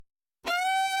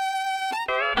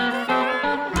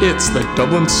It's the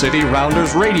Dublin City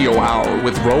Rounders Radio Hour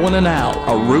with Rowan and Al,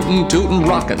 a rootin' tootin'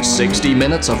 rockin' 60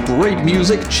 minutes of great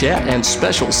music, chat, and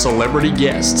special celebrity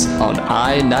guests on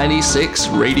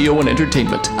I-96 Radio and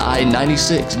Entertainment,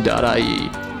 i96.ie.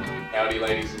 Howdy,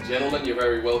 ladies and gentlemen. You're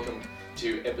very welcome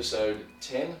to episode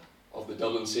 10 of the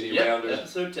Dublin City Rounders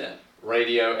episode 10.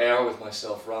 Radio Hour with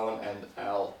myself, Rowan, and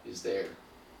Al is there.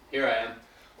 Here I am.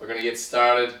 We're going to get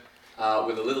started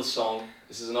with a little song.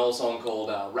 This is an old song called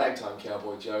Ragtime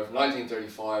Cowboy Joe from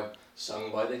 1935,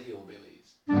 sung by the Hillbillies.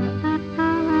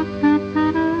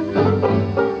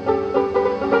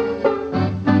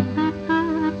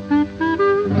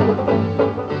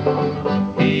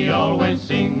 He always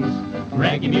sings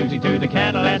reggae music to the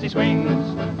cattle as he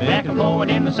swings, back and forward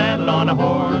in the saddle on a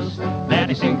horse. That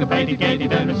is syncopated,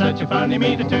 gated, and it's such a funny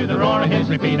meter to the roar of his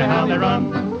repeater how they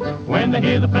run. When they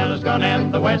hear the fella's gun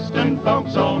and the western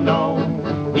folks all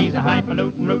know he's a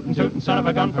highfalutin, rootin', tootin' son of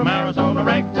a gun from Arizona,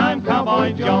 ragtime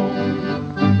cowboy Joe.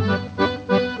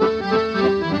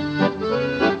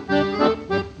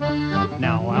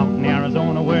 Now out in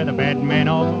Arizona where the bad men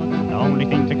are, the only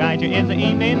thing to guide you is the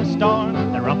evening star.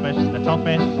 The roughest, the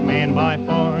toughest man by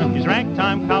far is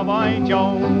ragtime cowboy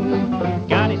Joe.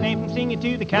 Got his name from singing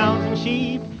to the cows and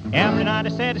sheep. Every night I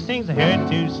said he sings a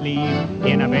herd to sleep.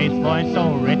 In a bass voice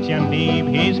so rich and deep,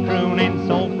 he's crooning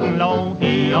soft and low.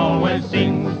 He always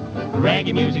sings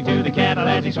reggae music to the cattle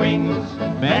as he swings,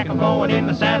 back and forward in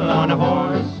the saddle on a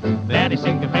horse. That is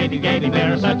syncopated, gated,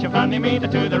 there is such a funny meter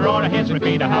to the roar of his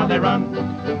repeater how they run.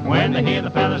 When they hear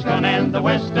the fella's gun and the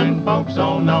western folks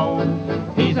all know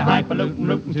he's a highfalutin,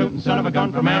 rootin', tootin' son of a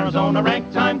gun from Arizona,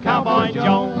 ragtime cowboy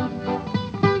Joe.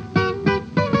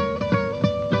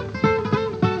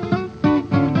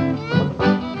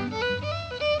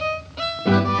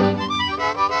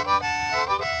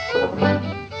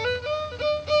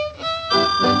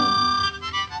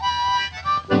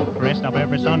 Dressed up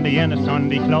every Sunday in his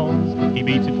Sunday clothes, he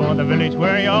beats it for the village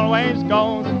where he always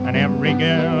goes. And every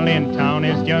girl in town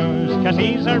is jealous, 'cause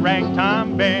he's a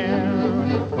ragtime bear.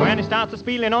 When he starts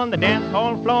a-spieling on the dance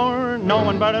hall floor, no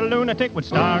one but a lunatic would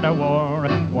start a war.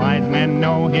 Wise men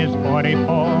know his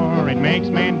 44, it makes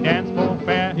men dance full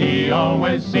fair. He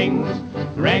always sings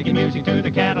reggae music to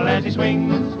the cattle as he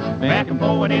swings, back and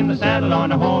forward in the saddle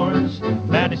on a horse.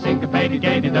 That is syncopated,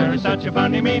 gated, there is such a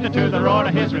funny meter to the roar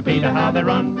of his repeater how they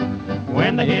run.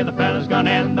 When they hear the fella's gun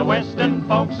and the western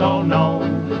folks all know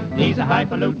he's a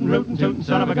highfalutin, rootin', tootin'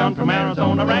 son of a gun from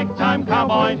Arizona, ragtime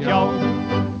cowboy Joe.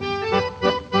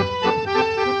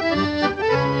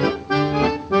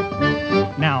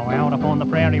 Now out upon the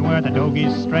prairie where the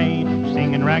doggies stray,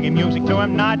 singing reggae music to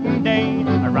him night and day,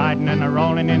 a-riding and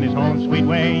a-rolling in his own sweet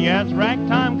way, yes,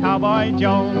 ragtime cowboy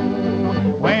Joe.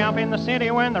 Way up in the city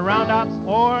when the roundups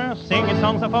pour, singing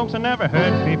songs that folks have never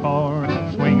heard before,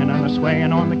 swinging and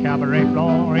a-swaying on the cabaret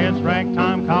floor, it's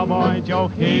ragtime cowboy Joe.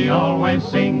 He always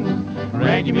sings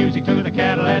reggae music to the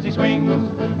cattle as he swings,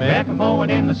 back and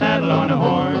forward in the saddle on a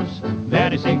horse.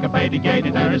 That is syncopated,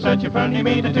 gated, there is such a funny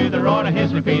meter to the roar of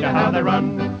his repeater how they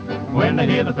run. When they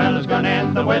hear the fella's gun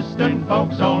and the western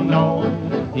folks all know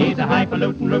he's a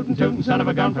highfalutin, rootin', tootin' son of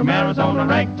a gun from Arizona,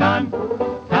 ragtime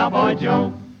cowboy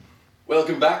Joe.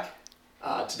 Welcome back.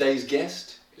 Today's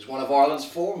guest is one of Ireland's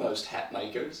foremost hat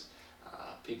makers.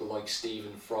 People like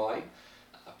Stephen Fry,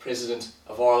 President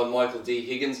of Ireland Michael D.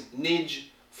 Higgins, Nidge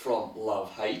from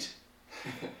Love Hate,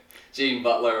 Gene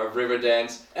Butler of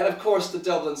Riverdance, and of course the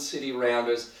Dublin City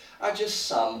Rounders are just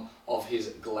some of his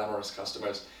glamorous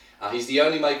customers. He's the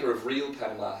only maker of real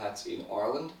Panama hats in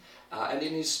Ireland, and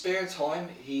in his spare time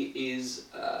he is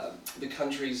the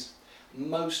country's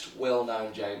most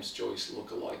well-known James Joyce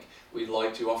lookalike. We'd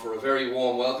like to offer a very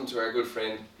warm welcome to our good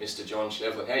friend Mr. John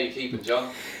Shevlin. How are you keeping,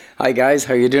 John? Hi guys,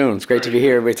 how you doing? It's great to be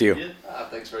here with you.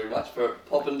 Thanks very much for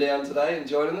popping down today and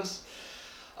joining us.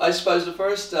 I suppose the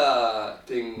first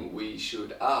thing we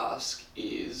should ask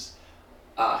is,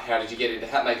 how did you get into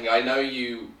hat making? I know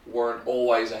you weren't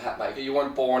always a hat maker. You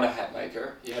weren't born a hat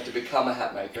maker. You had to become a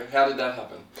hat maker. How did that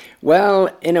happen? Well,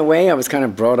 in a way I was kind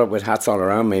of brought up with hats all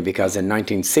around me, because in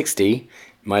 1960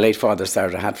 my late father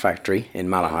started a hat factory in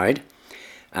Malahide,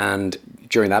 and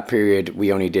during that period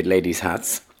we only did ladies'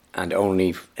 hats, and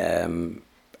only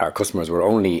our customers were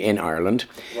only in Ireland.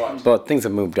 Right. But things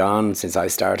have moved on since I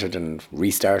started and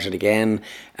restarted again.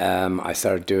 I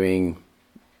started doing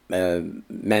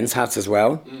men's hats as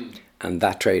well, and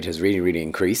that trade has really, really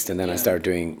increased. And then I started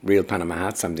doing real Panama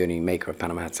hats. I'm doing maker of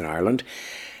Panama hats in Ireland.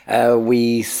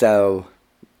 We sell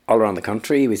all around the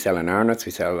country. We sell in Arnott's.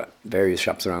 We sell at various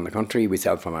shops around the country. We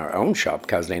sell from our own shop,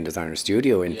 Cows Lane Designer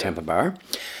Studio in Temple Bar.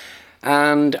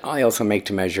 And I also make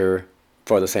to measure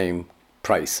for the same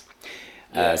price.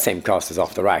 same cost as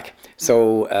off the rack.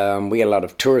 So we get a lot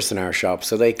of tourists in our shop,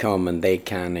 so they come and they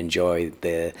can enjoy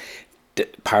the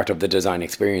part of the design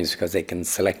experience because they can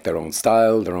select their own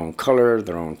style, their own colour,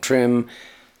 their own trim,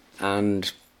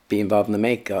 and be involved in the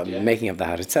making of the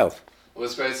hat itself. Well,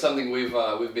 it's great. It's something we've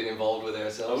been involved with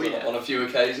ourselves on a few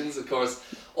occasions. Of course,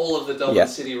 all of the Dublin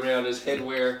City Rounders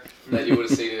headwear that you would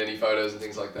have seen in any photos and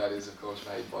things like that is, of course,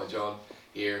 made by John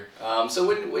here. So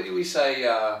when do we say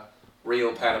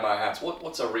real Panama hats?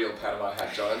 What's a real Panama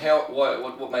hat, John? And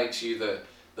what makes you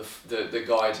the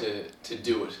guy to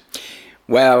do it?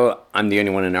 Well, I'm the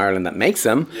only one in Ireland that makes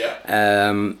them.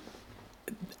 Yeah.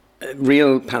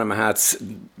 Real Panama hats,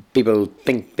 people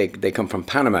think they come from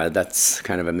Panama. That's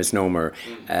kind of a misnomer.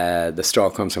 The straw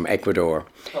comes from Ecuador,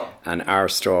 and our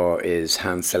straw is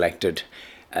hand selected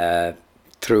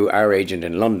through our agent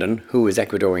in London, who is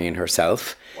Ecuadorian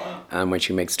herself. Wow. And when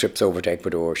she makes trips over to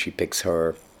Ecuador, she picks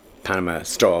her Panama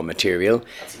straw material.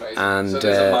 That's amazing. And so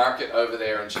there's a market over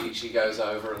there, and she goes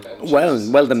over and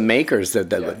well, the makers,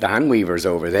 the hand weavers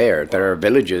over there. There are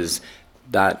villages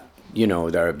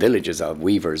of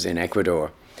weavers in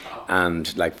Ecuador,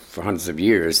 and like for hundreds of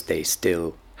years they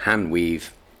still hand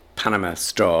weave Panama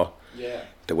straw. Yeah.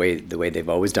 The way they've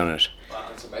always done it. Wow,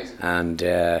 that's amazing. And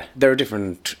there are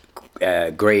different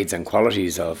grades and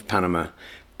qualities of Panama,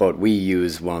 but we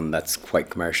use one that's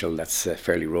quite commercial, that's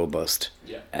fairly robust.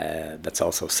 Yeah. That's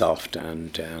also soft,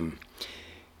 and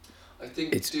I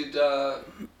think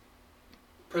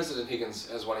President Higgins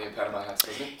has one of your Panama hats,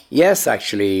 doesn't he? yes,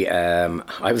 actually,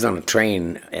 I was on a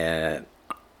train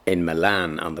in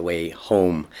Milan on the way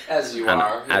home. As you and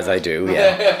are. As I do,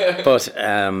 yeah. But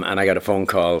and I got a phone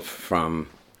call from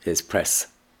his press.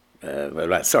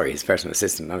 His personal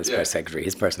assistant, not his press secretary,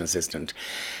 his personal assistant,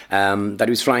 that he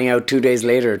was flying out 2 days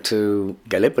later to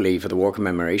Gallipoli for the war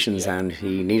commemorations, and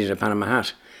he needed a Panama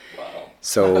hat. Wow.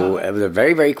 So it was a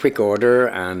very, very quick order,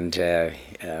 and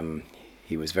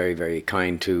he was very, very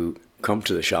kind to come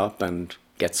to the shop and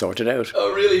get sorted out.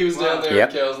 Oh, really? He was down there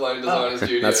at Kel's Lighting Design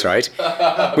Studio. That's right.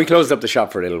 We closed up the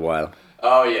shop for a little while.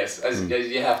 Oh, yes. As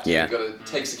you have to. Yeah. You've got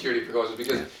to take security precautions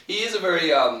because he is a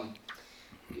very...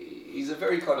 he's a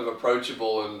very kind of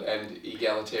approachable and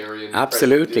egalitarian.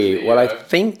 Absolutely. Well, I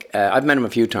think I've met him a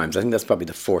few times. I think that's probably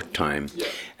the fourth time.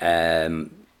 Yeah.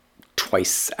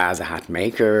 Twice as a hat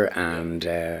maker, and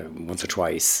once or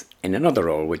twice in another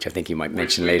role, which I think you might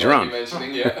mention later on.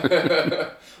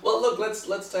 Well, look,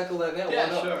 let's tackle that now. Yeah,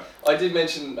 why not? sure. I did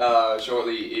mention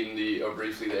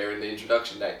briefly there in the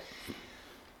introduction that,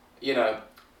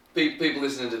 people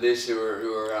listening to this who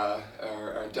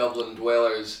are Dublin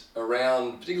dwellers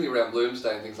particularly around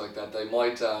Bloomsday and things like that,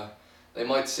 they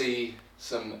might see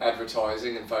some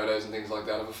advertising and photos and things like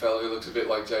that of a fellow who looks a bit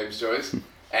like James Joyce,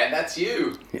 and that's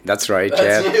you. That's right.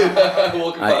 That's you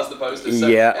walking past the posters. So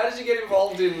how did you get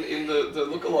involved in the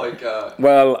lookalike?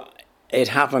 Well, it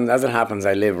happened as it happens.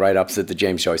 I live right opposite the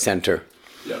James Joyce Centre,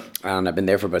 and I've been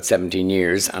there for about 17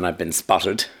 years, and I've been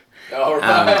spotted. Oh,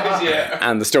 right, yeah.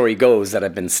 And the story goes that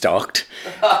I've been stalked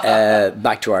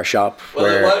back to our shop.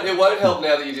 Well, it won't help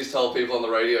now that you just told people on the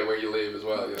radio where you live as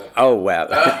well, Oh, well.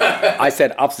 I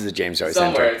said opposite the James Joyce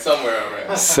Centre. Somewhere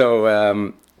around.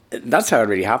 So that's how it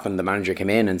really happened. The manager came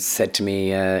in and said to me,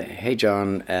 hey,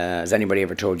 John, has anybody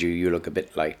ever told you look a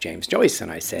bit like James Joyce?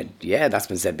 And I said, yeah, that's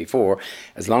been said before,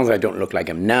 as long as I don't look like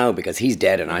him now, because he's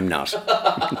dead and I'm not.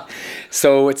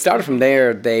 So it started from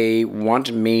there. They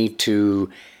wanted me to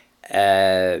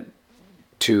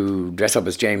dress up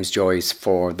as James Joyce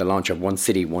for the launch of One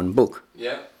City, One Book.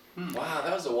 Yeah. Wow,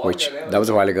 that was a while ago. That was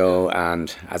a while ago,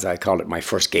 and as I called it, my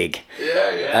first gig.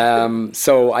 Yeah.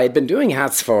 So I had been doing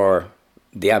hats for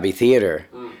the Abbey Theatre,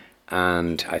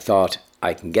 and I thought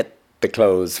I can get the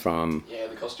clothes from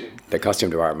the costume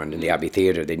department in the Abbey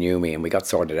Theatre. They knew me, and we got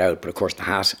sorted out. But of course, the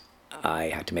hat, I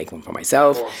had to make one for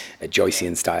myself, a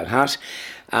Joycean style hat,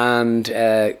 and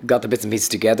got the bits and pieces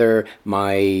together.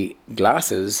 My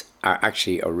glasses are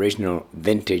actually original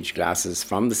vintage glasses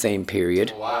from the same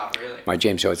period. Oh, wow, really? My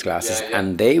James Joyce glasses,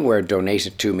 and they were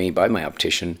donated to me by my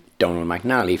optician, Donald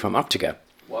McNally from Optica.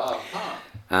 Wow.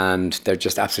 And they're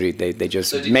just absolutely, they just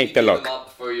so make the look. Them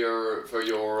up for your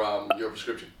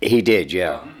prescription? He did,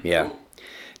 yeah. Cool.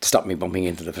 To stop me bumping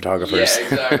into the photographers. Yeah,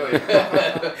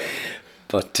 exactly.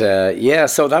 But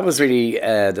so that was really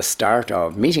the start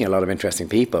of meeting a lot of interesting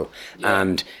people. Yeah.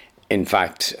 And in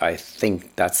fact, I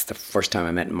think that's the first time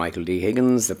I met Michael D.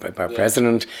 Higgins, our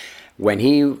president. When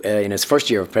he, in his first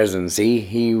year of presidency,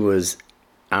 he was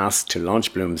asked to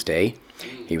launch Bloomsday.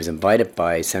 He was invited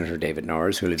by Senator David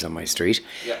Norris, who lives on my street,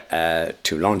 to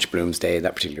launch Bloomsday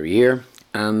that particular year.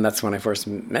 And that's when I first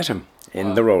met him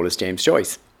in the role as James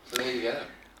Joyce. So there you go.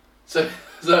 So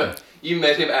You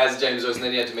met him as James Joyce, and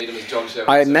then you had to meet him as John Shevlin.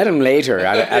 I met him later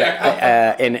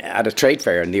at a trade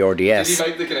fair in the RDS. Did he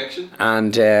make the connection?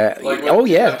 And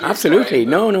absolutely.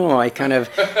 No, I kind of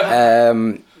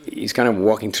he's kind of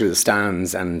walking through the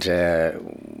stands, and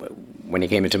when he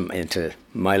came into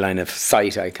my line of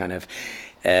sight, I kind of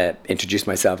introduced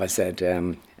myself. I said,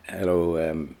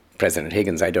 "Hello, President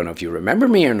Higgins. I don't know if you remember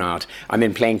me or not. I'm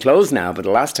in plain clothes now, but the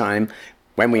last time."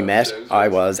 When we met, I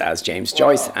was as James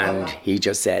Joyce, and he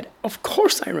just said, "Of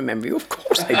course I remember you. Of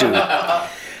course I do."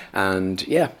 And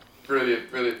yeah.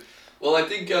 Brilliant. Well, I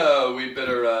think we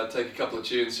better take a couple of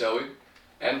tunes, shall we?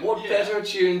 And what better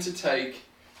tune to take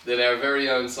than our very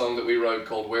own song that we wrote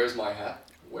called "Where's My Hat?"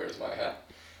 Where's My Hat?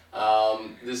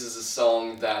 This is a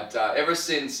song that ever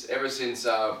since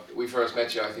we first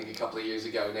met you, I think a couple of years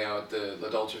ago now at the La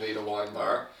Dolce Vita wine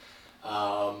bar,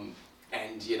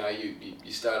 and you know you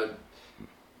started.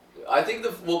 I think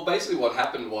basically what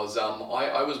happened was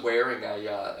I was wearing a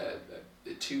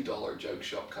 $2 joke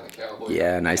shop kind of cowboy.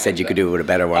 Yeah, and I said you could do it with a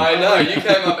better one. I know, you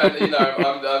came up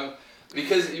and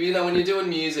because when you're doing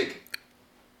music,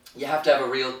 you have to have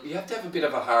a bit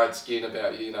of a hard skin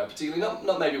about you, particularly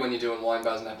not maybe when you're doing wine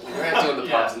bars and that, but when you're out doing the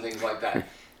pubs and things like that.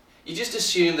 You just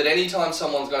assume that anytime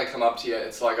someone's going to come up to you,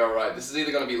 it's like, all right, this is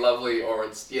either going to be lovely or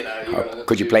it's, you're going to...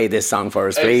 Could you play this song for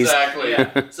us, please? Exactly.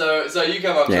 Yeah. So you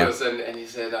come up to us and you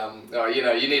said,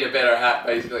 you need a better hat,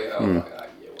 basically. And I was like, whatever.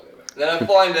 And then I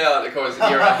find out, of course,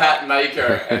 you're a hat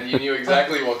maker and you knew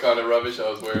exactly what kind of rubbish I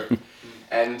was wearing.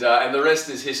 And the rest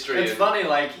is history. It's funny,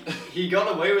 like, he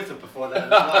got away with it before that as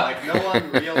well. Like, no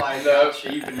one realized how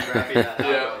cheap and crappy that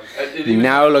hat was.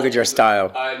 Now look at your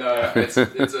style. I know.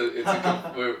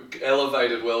 We're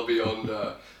elevated well beyond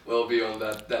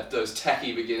those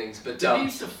tacky beginnings. But did it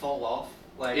used to fall off?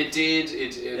 Like, it did.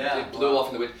 It blew off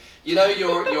in the wind. You know,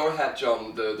 your hat,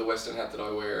 John, the Western hat that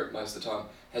I wear most of the time,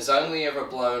 has only ever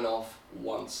blown off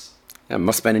once. It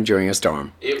must have been during a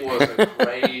storm. It was a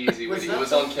crazy wind. It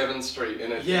was on Kevin Street,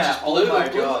 and it just blew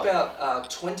about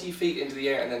 20 feet into the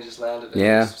air and then just landed.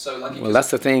 Yeah. So lucky. Well, that's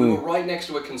the thing. We were right next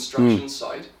to a construction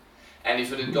site, and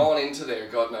if it had gone into there,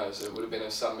 God knows, it would have been a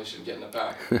submission getting it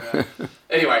back.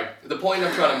 Anyway, the point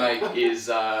I'm trying to make is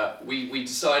we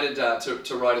decided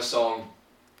to write a song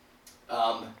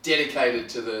dedicated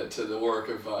to the work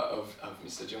of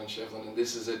Mr. John Shevlin, and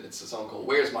this is it. It's a song called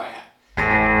 "Where's My Hat?"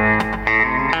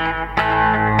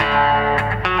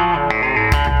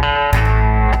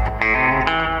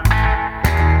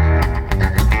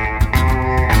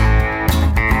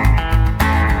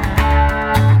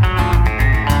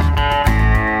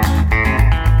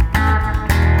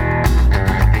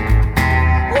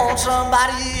 Won't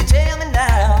somebody tell me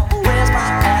now, where's my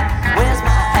hat? Where's my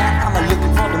hat? I'm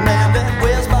looking for the man that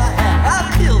wears my hat.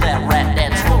 I'll kill that rat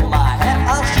that stole my hat.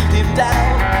 I'll shoot him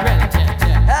down.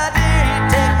 How dare he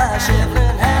take my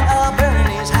Shevlin hat? I'll burn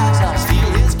his house. I'll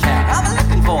steal his cat. I'm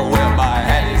looking for where my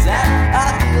hat is at.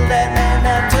 I'll kill that man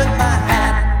that took my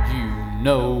hat. You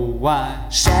know why?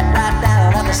 Sat right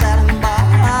down at the salad bar.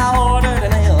 I ordered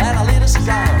an ale and I lit a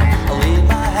cigar. I laid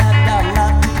my hat down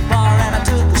not too far and I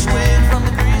took a swig from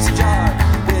the greasy jar.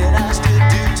 When I stood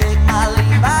to take my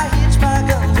leave, I hitched my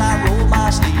guns, I rolled my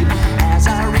sleeve. As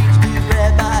I reached to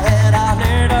grab my hat, I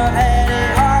nearly had a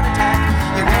heart attack.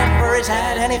 He went for his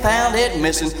hat and he found it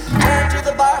missing. Turned to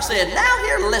the bar, said, "Now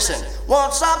here, listen.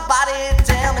 Won't somebody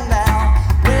tell me now,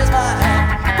 where's my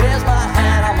hat? Where's my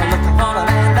hat? I'm looking for the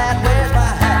man that wears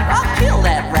my hat. I'll kill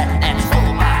that rat that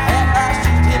stole my hat. I'll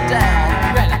shoot him down.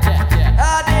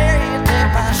 How dare he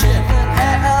take my Shevlin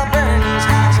hat? I'll burn his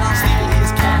house. I'll steal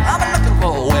his cat. I'm looking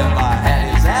for where my hat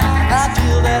is at. I'll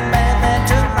kill that man that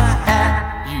took my hat."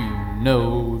 You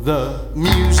know the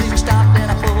Music stopped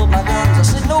and I pulled my guns. I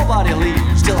said, "Nobody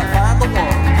leaves till I find the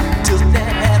one." Took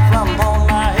that hat from on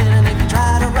my head, and if you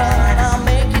try to run, I'll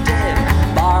make you dead.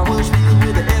 Bar was filled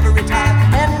with every type,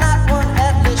 and not one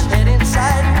hatless head in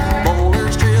sight.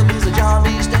 Bowler's Trailblazer, a John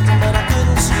D. Stetson, but I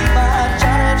couldn't see my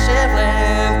John F.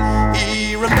 Shevlin.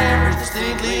 He remembers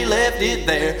distinctly, left it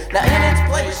there. Now in its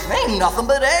place, ain't nothing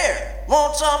but air.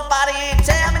 Won't somebody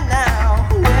tell me now,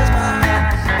 where's my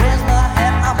hat? Where's my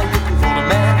hat? I'm looking for the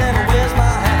man that wears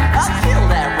my hat. I'll kill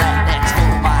that rat that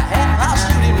stole my hat. I'll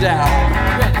shoot him down.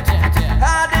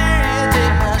 How dare he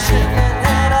take my Shevlin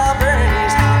hat? I'll burn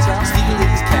his house. I'll steal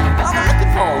his cat. I'm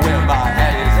looking for where my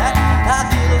hat is at. I'll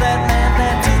kill that man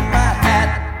that took my hat.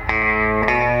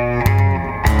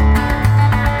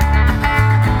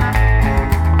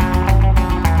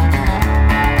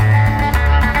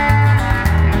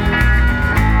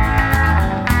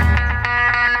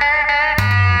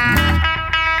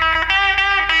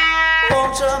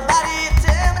 Won't somebody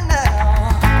tell me now,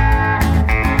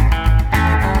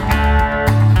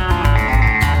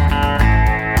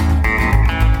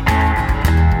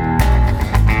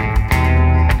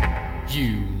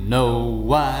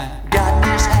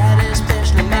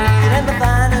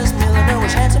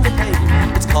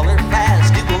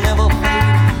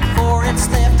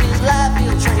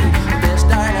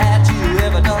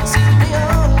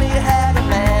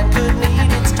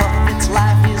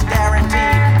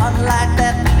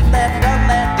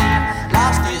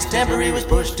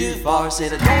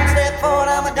 said, don't step forward,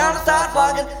 I'm gonna start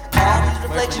vlogging. All his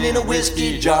reflection in a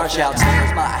whiskey jar. Shouts,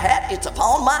 there's my hat, it's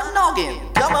upon my noggin.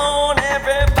 Come on,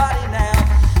 everybody now.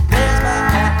 There's my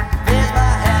hat, it's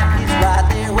right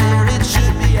there where it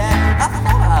should be at. I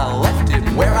thought I left it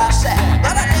where I sat,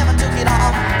 but I never took it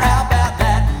off. How about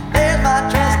that? There's my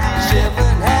trusty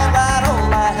Shevlin hat right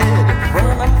on my head,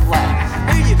 firm and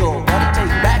flat. Here you go, buddy,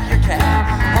 take back your cap.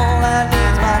 All I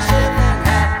need's my Shevlin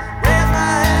hat. Where's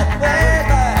my hat? Where's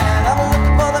my hat? I'm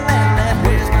looking for the man that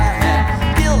wears my hat.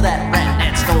 Kill that rat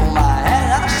that stole my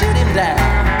hat, I'll shoot him down. I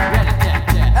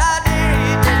dare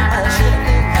you take my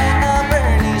Shevlin hat, I'll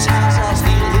burn his house, I'll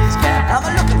steal his cat.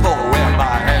 I'm looking for where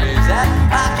my hat is at.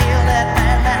 I kill that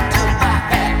man that took my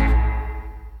hat.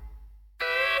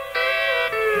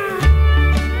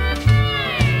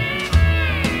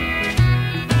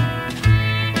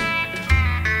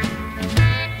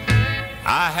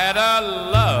 I had a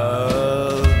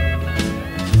love,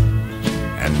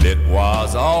 and it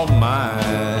was all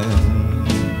mine.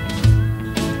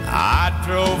 I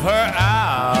drove her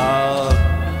out,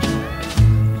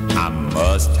 I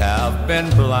must have been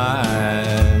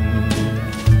blind.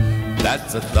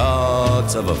 That's the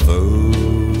thoughts of a fool,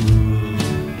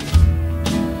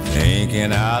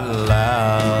 thinking out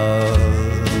loud.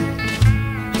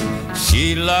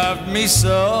 She loved me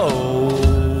so,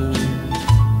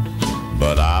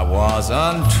 but I was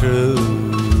untrue.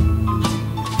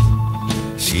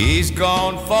 She's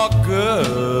gone for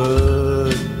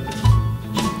good,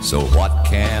 so what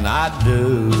can I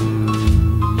do?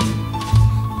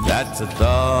 That's the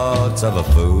thoughts of a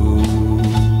fool,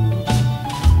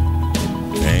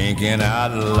 thinking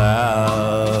out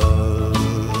loud.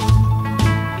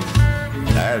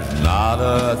 There's not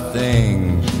a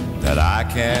thing that I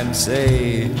can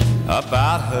say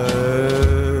about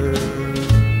her,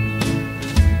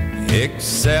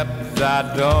 except I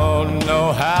don't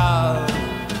know how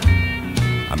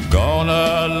I'm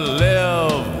gonna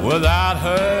live without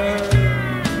her.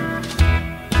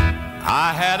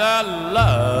 I had a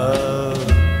love,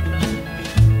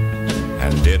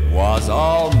 and it was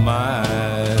all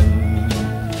mine.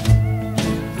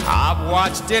 I've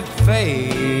watched it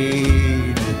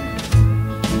fade,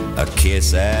 a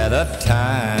kiss at a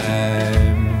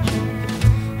time.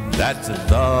 That's the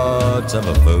thoughts of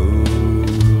a fool,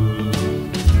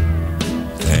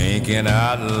 thinking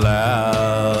out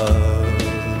loud.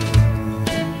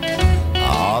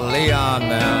 Oh, Leon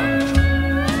now.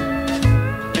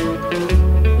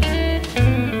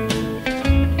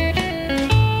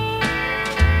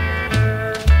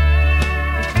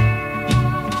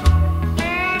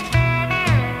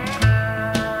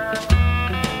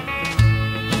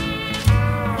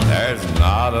 There's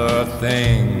not a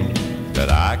thing that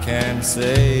I can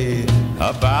say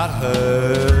about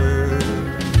her,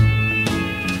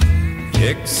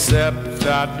 except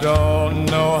I don't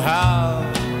know how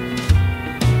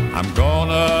I'm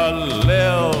gonna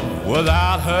live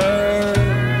without her.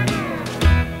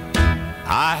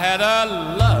 I had a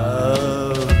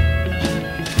love,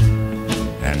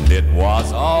 and it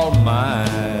was all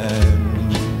mine.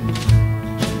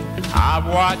 I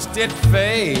watched it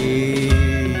fade,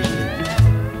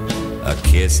 a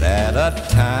kiss at a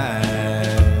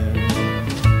time.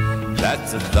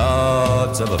 That's the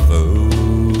thoughts of a fool,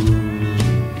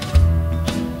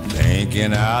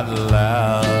 thinking out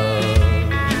loud.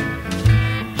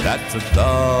 That's the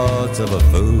thoughts of a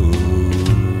fool,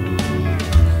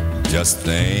 just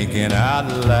thinking out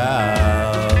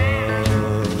loud.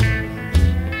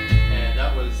 And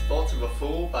that was Thoughts of a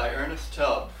Fool by Ernest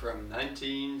Tubb from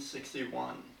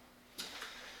 1961.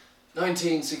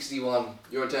 1961.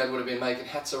 Your dad would have been making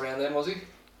hats around then, was he?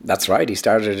 That's right. He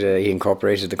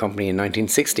incorporated the company in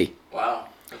 1960. Wow.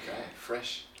 Okay.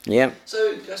 Fresh. Yeah.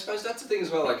 So I suppose that's the thing as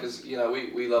well, like, because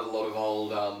we love a lot of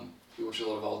old, we watch a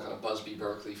lot of old kind of Busby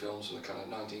Berkeley films from the kind of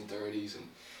 1930s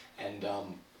and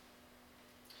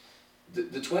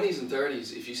the 20s and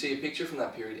 30s. If you see a picture from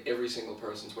that period, every single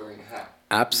person's wearing a hat.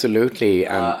 Absolutely.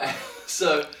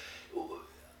 So,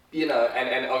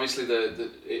 and obviously the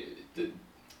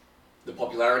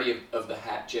popularity of the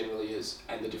hat generally is,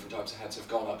 and the different types of hats have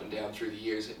gone up and down through the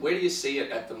years. Where do you see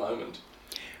it at the moment?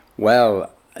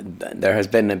 Well, there has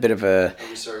been a bit of a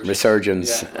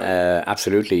resurgence, yeah.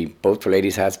 Absolutely, both for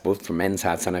ladies' hats, both for men's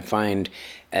hats, and I find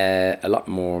a lot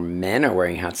more men are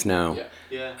wearing hats now. Yeah.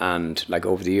 Yeah. And like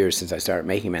over the years since I started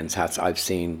making men's hats, I've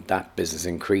seen that business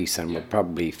increase, and we're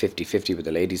probably 50-50 with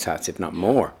the ladies' hats, if not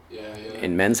more,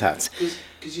 in men's hats.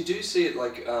 Because you do see it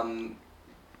like,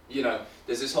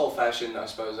 there's this whole fashion, I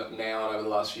suppose, up now and over the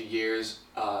last few years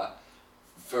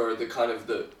for the kind of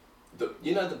the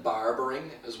the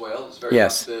barbering as well. It's very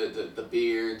Yes. much the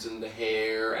beards and the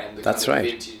hair and the That's kind of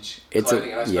right. vintage It's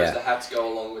clothing. And I suppose yeah. the hats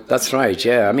go along with that. That's right,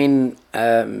 yeah. I mean,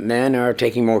 men are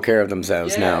taking more care of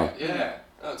themselves now. Yeah.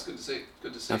 Oh, it's good to see.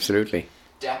 Good to see. Absolutely.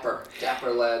 Dapper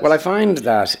lads. Well, I find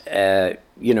that,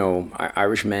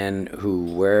 Irish men who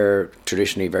were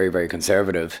traditionally very, very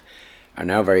conservative are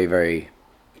now very, very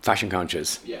fashion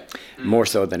conscious. Yeah. More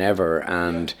so than ever.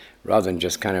 And rather than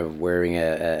just kind of wearing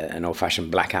an old-fashioned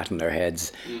black hat on their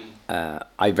heads,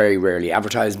 I very rarely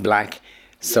advertise black.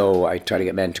 So I try to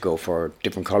get men to go for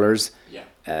different colours.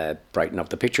 Yeah. Brighten up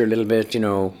the picture a little bit,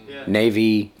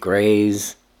 navy,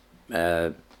 greys,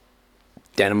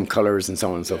 denim colours and so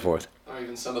on and so forth. Or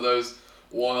even some of those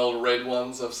wild red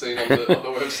ones I've seen on the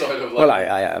website of. Well,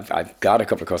 I've got a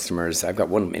couple of customers. I've got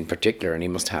one in particular, and he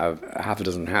must have half a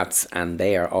dozen hats, and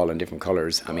they are all in different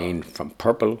colours. I mean, from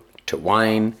purple to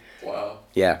wine. Wow.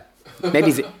 Yeah,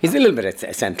 maybe he's a little bit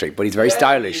eccentric, but he's very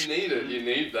stylish. You need it. You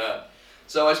need that.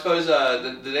 So I suppose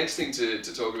the next thing to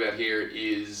talk about here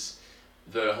is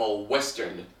the whole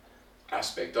Western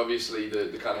aspect. Obviously,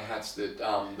 the kind of hats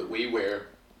that we wear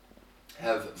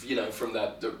have, from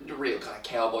the real kind of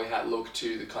cowboy hat look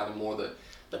to the kind of more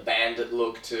the bandit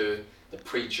look to the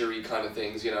preachery kind of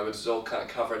things, it's all kind of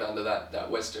covered under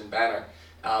that Western banner.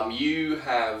 You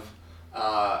have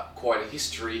quite a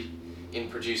history in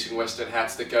producing Western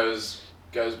hats that goes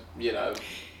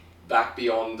back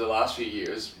beyond the last few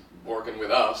years working with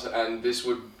us, and this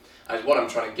would, what I'm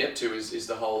trying to get to is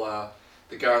the whole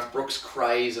the Garth Brooks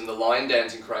craze and the line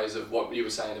dancing craze of what you were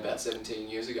saying about 17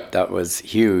 years ago. That was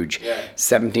huge. Yeah.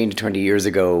 17 to 20 years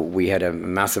ago, we had a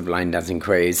massive line dancing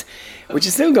craze, which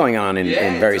is still going on in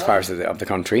various parts of the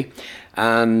country.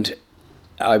 And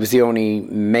I was the only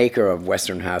maker of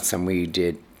Western hats, and we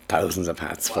did thousands of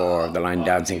hats for the line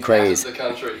dancing craze. The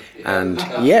country. And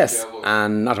yes,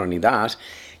 and not only that,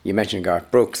 you mentioned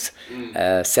Garth Brooks.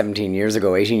 17 years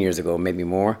ago, 18 years ago, maybe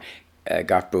more,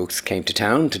 Garth Brooks came to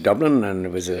town, to Dublin, and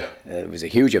it was a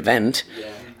huge event.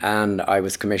 Yeah. And I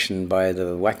was commissioned by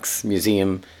the Wax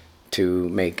Museum to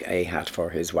make a hat for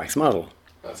his wax model.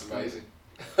 That's amazing.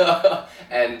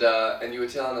 And you were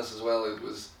telling us as well, it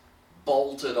was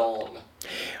bolted on.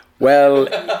 Well,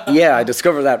 yeah, I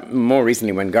discovered that more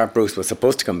recently when Garth Brooks was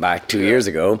supposed to come back 2 years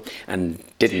ago and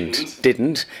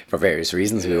didn't for various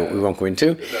reasons we won't go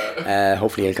into. No.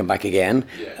 Hopefully he'll come back again.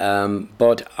 Yeah.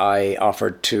 But I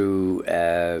offered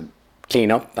to clean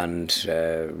up and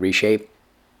reshape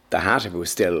the hat if it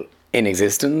was still in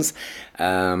existence.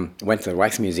 Went to the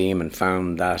Wax Museum and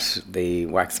found that the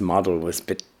wax model was a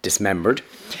bit dismembered.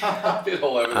 A bit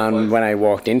all over the And place. when I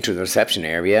walked into the reception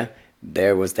area,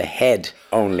 there was the head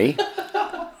only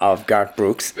of Garth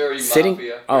Brooks Very sitting.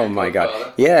 mafia, Oh very my Godfather.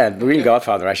 God! Yeah, the real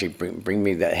Godfather actually bring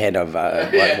me the head of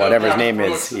whatever his name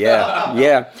Brooks. is.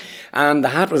 Yeah. And the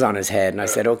hat was on his head, and I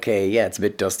said, "Okay, yeah, it's a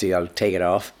bit dusty. I'll take it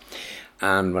off."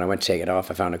 And when I went to take it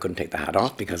off, I found I couldn't take the hat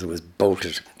off because it was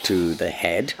bolted to the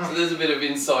head. So there's a bit of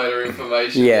insider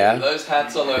information. Yeah. There. Those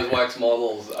hats on those wax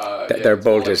models, They're it's more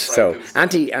bolted, like so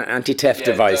Frankenstein. anti-theft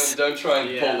device. Don't try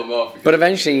and pull them off. But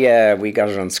eventually, we got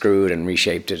it unscrewed and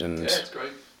reshaped it, and it's great.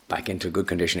 back into good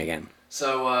condition again.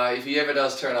 So if he ever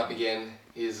does turn up again,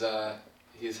 his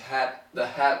hat, the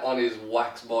hat on his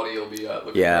wax body will be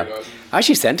looking Yeah, pretty good. I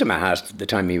actually sent him a hat the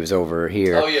time he was over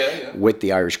here. Oh, yeah. With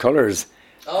the Irish colours.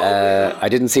 Oh, yeah. I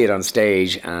didn't see it on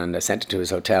stage, and I sent it to his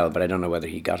hotel, but I don't know whether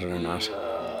he got it or not.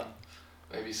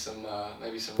 Maybe some.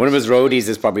 One of his roadies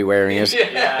is probably wearing it.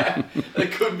 Yeah,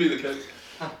 that could be the case.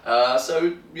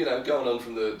 So going on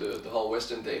from the whole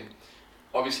Western thing,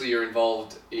 obviously you're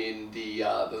involved in the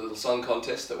little song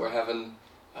contest that we're having.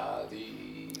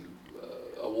 The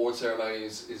award ceremony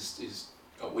is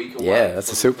a week away. Yeah,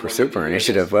 that's a super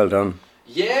initiative. Well done.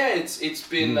 Yeah, it's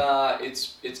been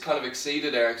it's kind of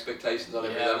exceeded our expectations on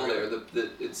every level there.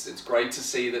 It's great to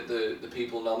see that the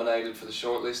people nominated for the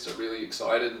shortlist are really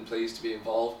excited and pleased to be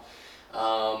involved.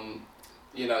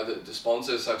 The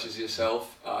sponsors such as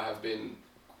yourself have been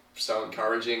so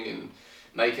encouraging in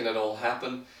making it all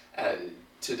happen.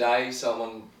 Yesterday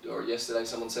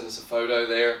someone sent us a photo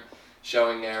there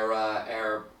showing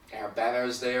our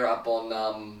banners there up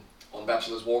on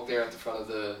Bachelor's Walk there at the front of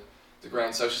the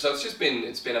Grand Social. So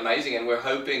it's been amazing, and we're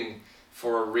hoping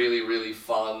for a really, really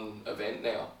fun event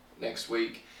now next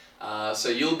week. So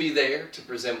you'll be there to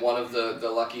present one of the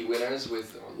lucky winners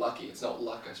it's not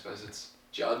luck, I suppose it's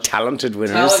judged. Talented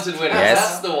winners. Talented winners, Yes.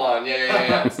 that's the one.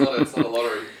 Yeah. It's not a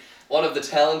lottery. One of the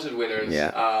talented winners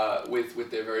with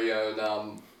their very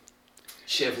own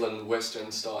Shevlin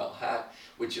Western style hat,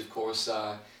 which of course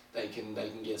they can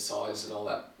get size and all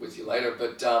that with you later.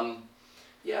 But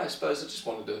I suppose I just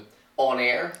wanted to on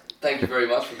air. Thank you very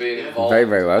much for being involved. Very,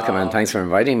 very welcome, and thanks for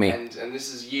inviting me. And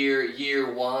this is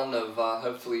year one of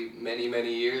hopefully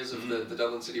many years of the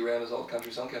Dublin City Rounders Alt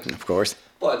Country Song Contest. Of course.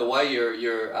 By the way, your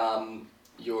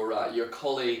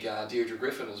colleague Deirdre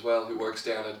Griffin as well, who works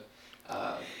down at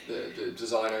the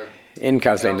designer in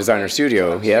Castlane Designer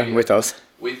Studio, with us.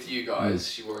 With you guys,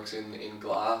 she works in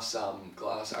glass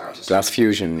artist. Glass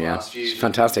fusion, She's a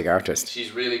fantastic artist.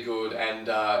 She's really good, and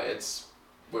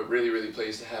we're really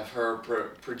pleased to have her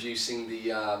producing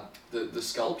the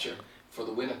sculpture for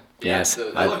the winner. Yes,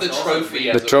 the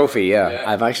trophy. The trophy,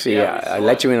 I've actually I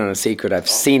let you in on a secret. I've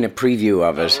seen a preview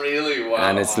of it. Oh, really? Wow.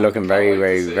 And it's looking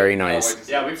very nice.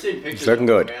 Yeah, we've seen pictures. It's looking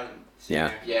good.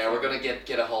 Yeah. Yeah, we're gonna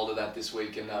get a hold of that this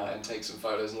week and take some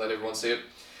photos and let everyone see it.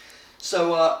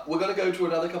 So we're gonna go to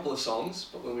another couple of songs,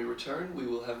 but when we return, we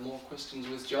will have more questions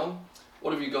with John.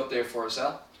 What have you got there for us,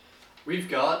 Al? We've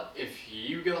got If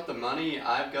You Got the Money,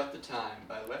 I've Got the Time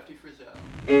by Lefty Frizzell.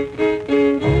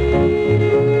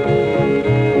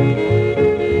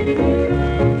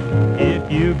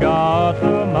 If you got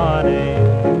the money,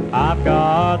 I've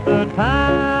got the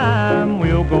time.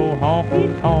 We'll go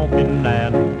honky-tonkin'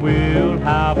 and we'll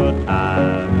have a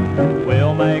time.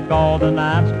 We'll make all the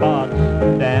night spots,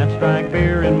 dance, drink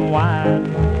beer and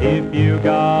wine. If you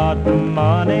got the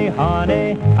money,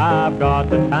 honey, I've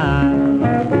got the time.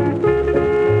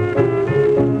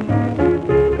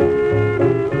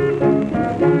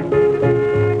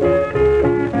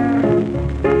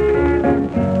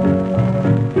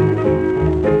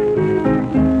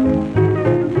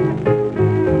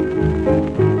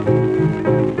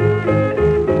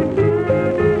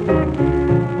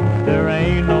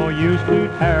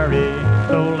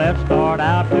 Start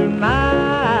out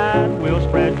tonight. We'll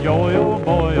spread joy, oh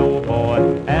boy,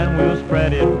 and we'll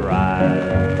spread it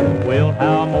right. We'll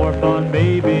have more fun,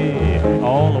 baby,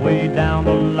 all the way down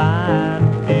the line.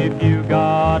 If you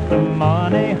got the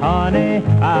money, honey,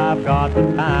 I've got the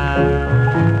time.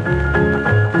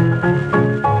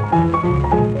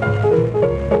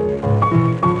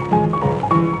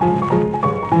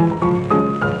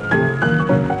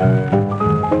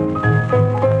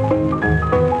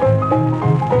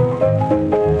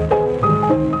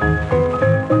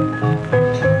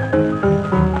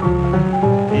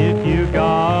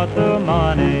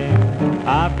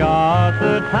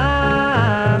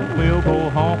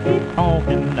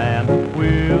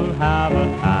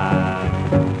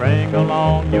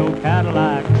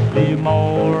 Leave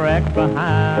more wreck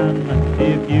behind.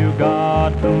 If you got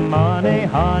the money,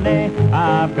 honey,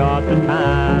 I've got the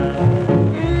time.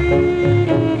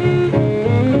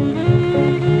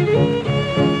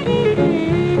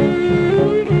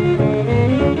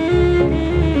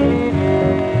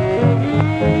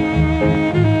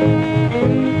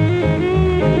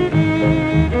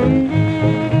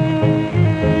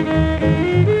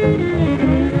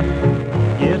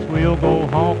 Yes, we'll go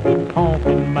honky-tonk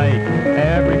and make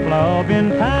every club in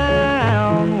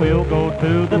town. We'll go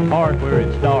to the park where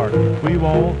it's dark. We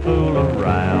won't fool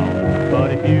around.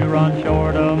 But if you run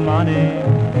short of money,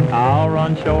 I'll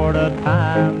run short of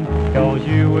time. 'Cause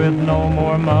you with no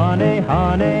more money,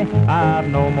 honey, I've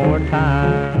no more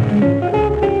time.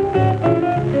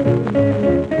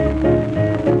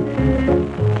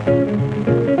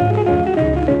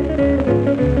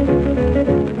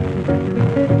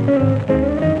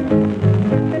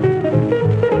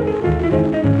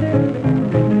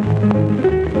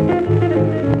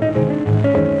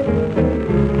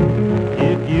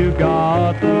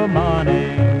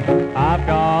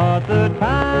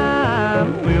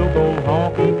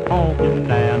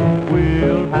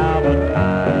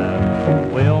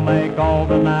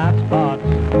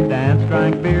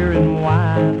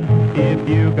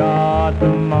 The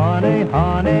money,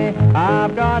 honey,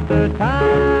 I've got the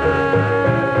time.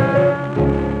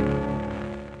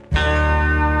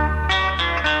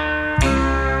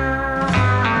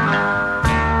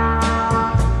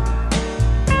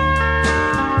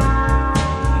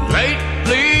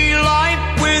 Lately,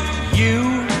 life with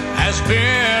you has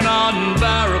been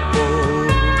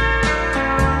unbearable.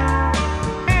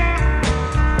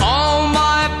 All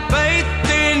my faith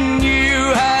in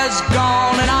you has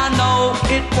gone, and I know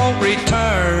it won't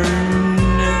return.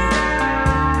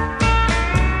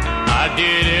 I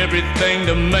did everything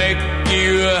to make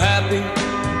you happy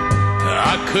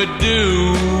I could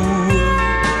do.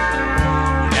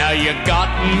 Now you got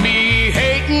me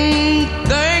hating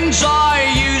things I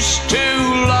used to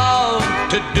love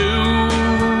to do.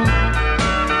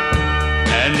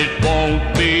 And it won't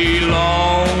be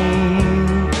long,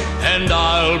 and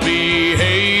I'll be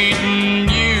hating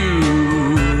you.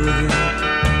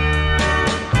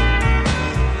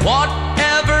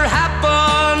 Whatever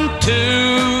happened to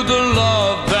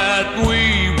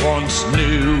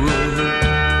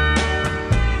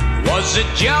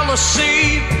it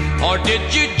jealousy, or did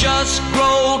you just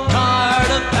grow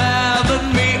tired of having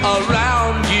me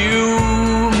around you?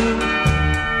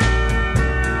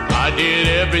 I did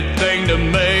everything to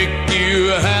make you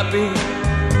happy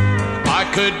I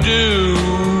could do.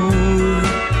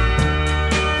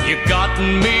 You've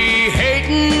gotten me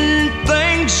hating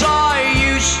things I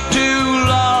used to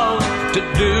love to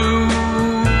do.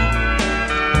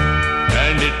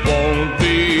 And it won't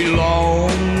be long,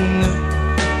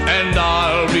 and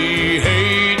I'll be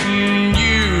hating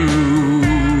you.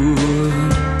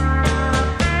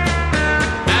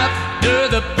 After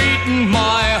the beating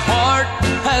my heart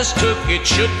has took, it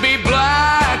should be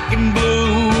black and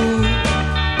blue.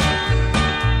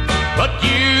 But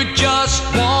you just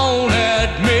won't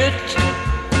admit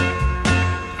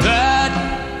that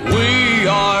we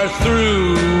are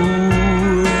through.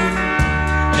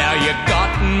 Now you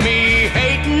gotten me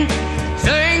hating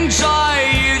things I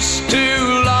used to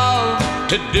love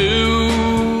to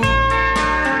do.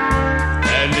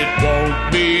 And it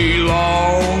won't be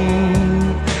long,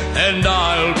 and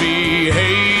I'll be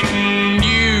hating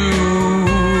you.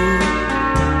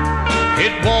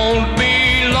 It won't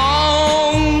be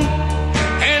long,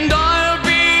 and I'll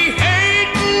be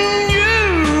hating you.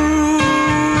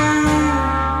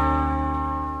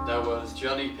 That was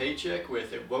Johnny Paycheck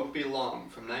with It Won't Be Long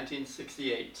from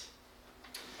 1968.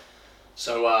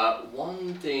 So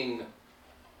one thing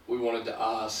we wanted to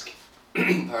ask,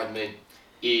 pardon me,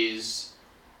 is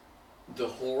the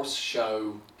horse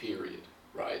show period,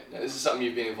 right? Now this is something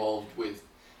you've been involved with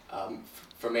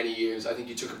for many years. I think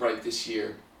you took a break this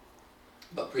year,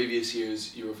 but previous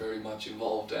years you were very much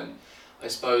involved, and I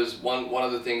suppose one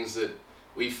of the things that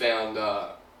we found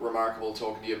remarkable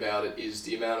talking to you about it is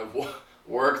the amount of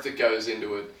work that goes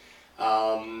into it,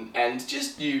 and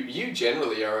just you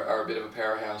generally are a bit of a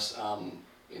powerhouse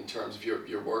in terms of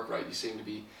your work rate. You seem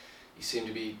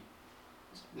to be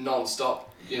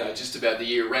non-stop, just about the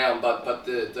year round, but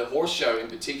the horse show in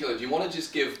particular, do you want to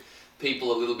just give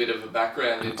people a little bit of a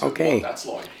background into what that's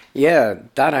like? Yeah,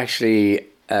 that actually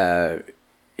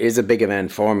is a big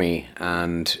event for me,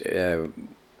 and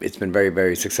it's been very,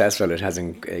 very successful. It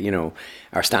hasn't,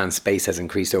 our stand space has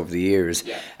increased over the years.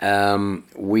 Yeah.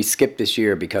 We skipped this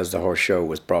year because the horse show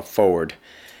was brought forward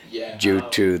due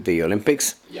to the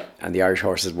Olympics. Yeah. And the Irish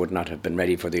horses would not have been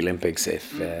ready for the Olympics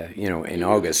if, in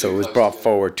August. So it was brought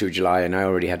forward to July, and I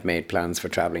already had made plans for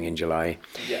travelling in July.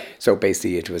 Yeah. So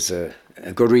basically it was a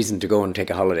good reason to go and take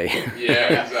a holiday.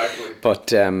 Yeah, exactly. But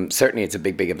certainly it's a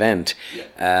big, big event.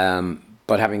 Yeah.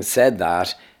 But having said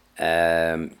that,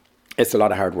 it's a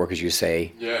lot of hard work, as you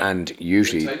say. Yeah. And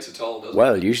usually, it takes a toll, doesn't it?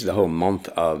 well, usually the whole month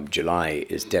of July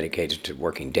is dedicated to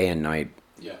working day and night,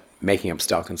 making up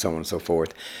stock and so on and so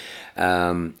forth.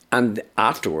 And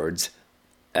afterwards,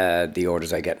 the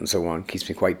orders I get and so on keeps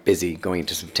me quite busy going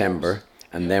into September.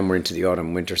 And then we're into the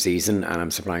autumn winter season, and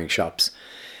I'm supplying shops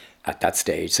at that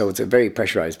stage. So it's a very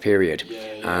pressurized period.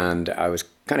 And I was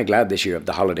kind of glad this year of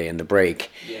the holiday and the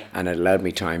break. And it allowed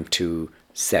me time to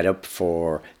set up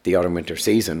for the autumn winter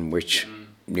season, which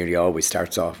nearly always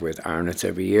starts off with Arnott's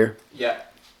every year. Yeah.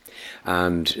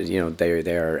 And they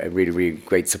are really, really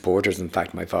great supporters. In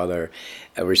fact, my father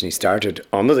originally started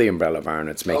under the umbrella of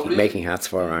Arnott's, making hats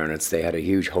for Arnott's. They had a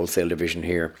huge wholesale division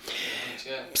here.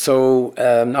 Yeah. So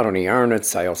not only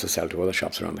Arnott's, I also sell to other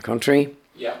shops around the country.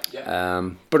 Yeah. Yeah.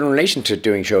 But in relation to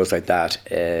doing shows like that,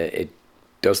 it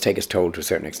does take its toll to a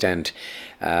certain extent.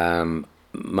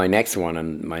 My next one,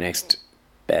 and my next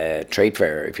trade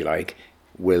fair, if you like,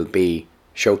 will be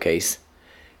Showcase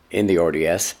in the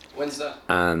RDS. When's that?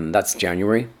 And that's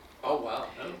January. Oh wow,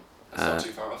 no, that's not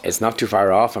too far off. It's not too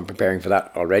far off. I'm preparing for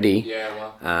that already. Yeah,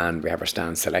 wow. And we have our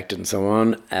stand selected and so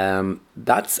on.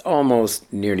 That's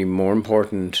almost nearly more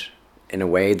important in a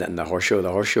way than the horse show.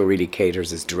 The horse show really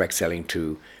caters as direct selling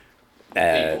to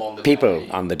people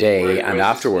on the day, and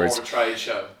afterwards. More of a trade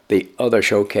show. The other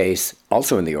showcase,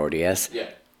 also in the RDS,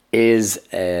 is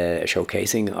a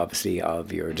showcasing, obviously,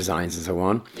 of your designs and so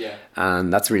on. Yeah.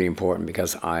 And that's really important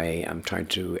because I am trying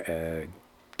to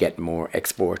get more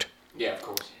export. Yeah, of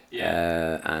course.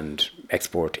 And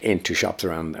export into shops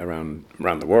around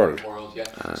the world.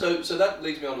 So that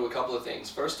leads me on to a couple of things.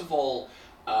 First of all,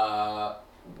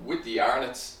 with the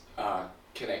Arnott's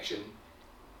connection,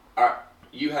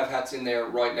 you have hats in there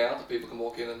right now that people can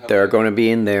walk in and have. They're going to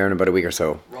be in there in about a week or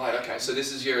so. Right. Okay. So this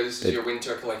is your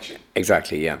winter collection.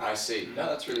 Exactly. Yeah. I see. No,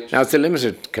 that's really interesting. Now it's a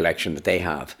limited collection that they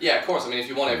have. Yeah, of course. I mean, if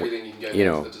you want everything, you can go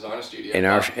to the designer studio. In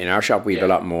our shop, we have a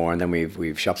lot more, and then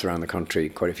we've shops around the country,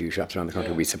 quite a few shops around the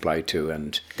country we supply to,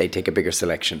 and they take a bigger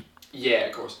selection. Yeah,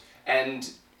 of course. And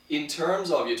in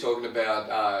terms of you're talking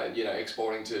about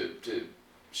exporting to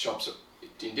shops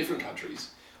in different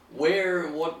countries.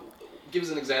 Give us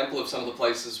an example of some of the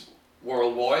places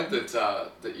worldwide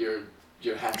that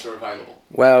your hats are available.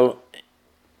 Well,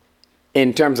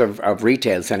 in terms of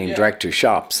retail, selling direct to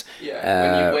shops,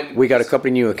 we got a couple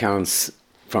of new accounts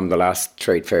from the last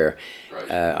trade fair.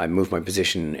 Right. I moved my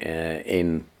position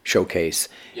in Showcase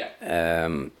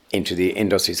into the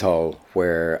Industries Hall,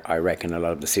 where I reckon a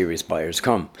lot of the serious buyers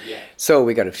come. Yeah. So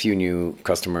we got a few new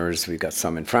customers. We've got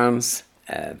some in France,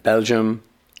 Belgium,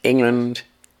 England,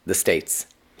 the States.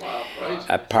 Wow, right.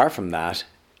 Apart from that,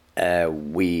 I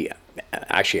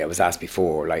was asked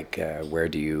before, like, where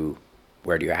do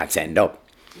your hats end up?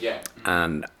 Yeah.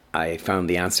 And I found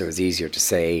the answer was easier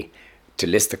to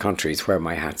list the countries where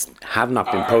my hats have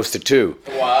not been posted to.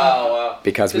 Wow.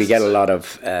 Because we get a lot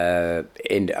of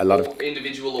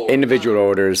individual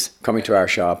orders coming to our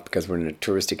shop, because we're in a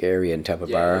touristic area in Temple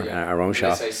Bar, our own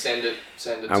shop. They say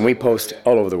send it. And we post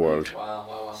all over the world.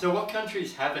 Wow. So what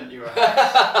countries haven't your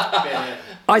hats been in?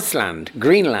 Iceland,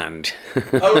 Greenland.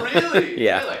 Oh really?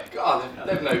 Yeah. Really? God,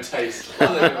 they've no taste.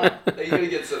 They're gonna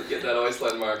get that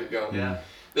Iceland market going. Yeah.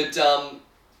 But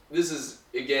this is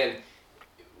again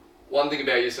one thing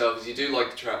about yourself is you do like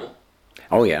to travel.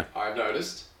 Oh yeah. I've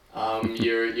noticed.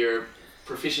 You're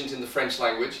proficient in the French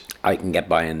language. I can get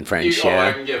by in French.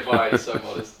 I can get by. You're so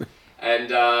modest. And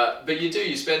but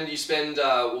you spend.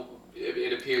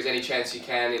 It appears any chance you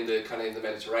can in the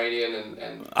Mediterranean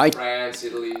and France,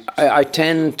 Italy. I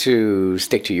tend to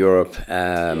stick to Europe.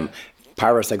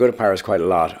 Paris. I go to Paris quite a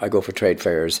lot. I go for trade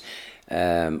fairs.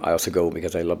 I also go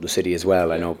because I love the city as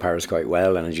well. I know Paris quite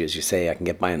well, and as you say, I can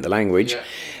get by in the language.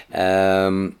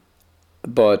 Yeah.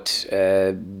 But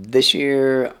this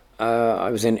year I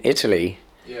was in Italy,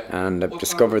 and I've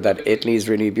discovered that Italy is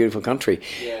really a beautiful country.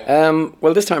 Yeah.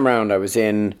 Well, this time around I was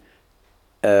in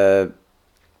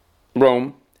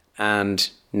Rome and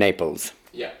Naples.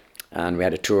 Yeah. And we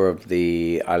had a tour of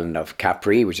the island of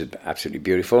Capri, which is absolutely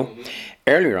beautiful. Mm-hmm.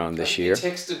 Earlier on this year, you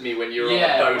texted me when you were on the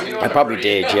boat in Capri. I probably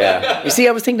did, yeah. You see,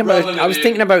 I was thinking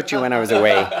about you when I was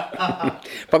away.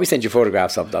 Probably sent you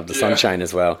photographs of the sunshine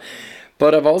as well.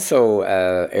 But I've also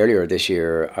earlier this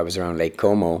year I was around Lake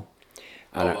Como,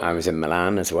 and I was in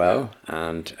Milan as well.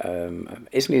 And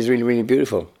Italy is really, really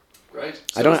beautiful. Right.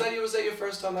 So was that your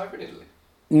first time over in Italy?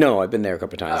 No, I've been there a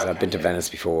couple of times. I've been to Venice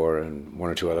before and one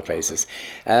or two other places.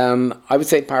 I would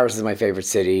say Paris is my favourite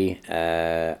city.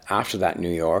 After that, New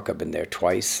York. I've been there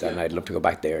twice, and I'd love to go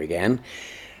back there again.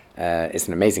 It's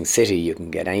an amazing city. You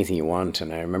can get anything you want.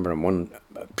 And I remember on one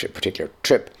particular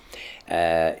trip,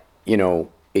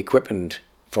 equipment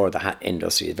for the hat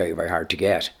industry is very, very hard to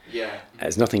get. Yeah.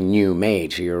 There's nothing new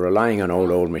made, so you're relying on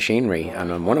old machinery.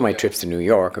 And on one of my trips to New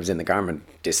York, I was in the garment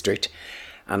district,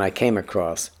 and I came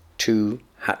across 2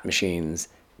 hat machines,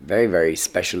 very, very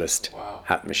specialist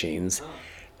hat machines,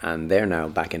 and they're now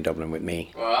back in Dublin with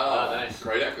me. Wow, nice.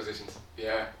 Great acquisitions.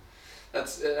 Yeah.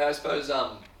 That's, I suppose,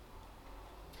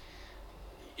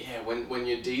 when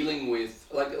you're dealing with,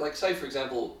 like say for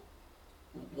example,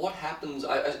 what happens,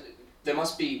 there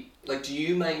must be, do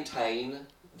you maintain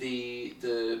the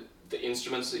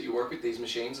instruments that you work with, these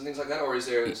machines and things like that, or is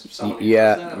there someone who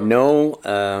does that? Or?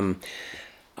 No,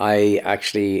 I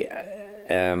actually...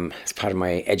 as part of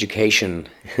my education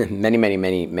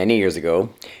many years ago,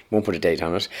 won't put a date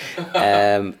on it,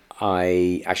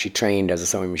 I actually trained as a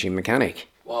sewing machine mechanic.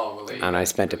 Wow, and I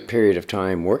spent a period of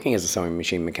time working as a sewing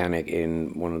machine mechanic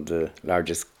in one of the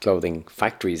largest clothing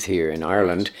factories here in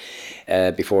Ireland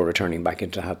before returning back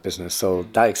into the hat business. So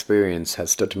that experience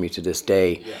has stood to me to this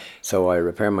day. Yeah. So I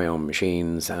repair my own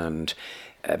machines, and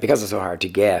because it's so hard to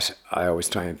get, I always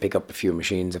try and pick up a few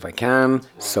machines if I can,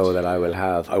 so that I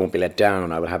won't be let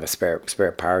down. I will have a spare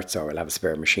parts, or I'll have a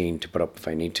spare machine to put up if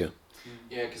I need to.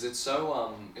 Yeah, because it's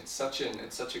so it's such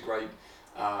a great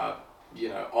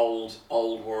old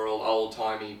world, old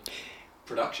timey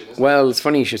production, isn't it? Well, it's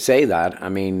funny you should say that. I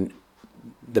mean,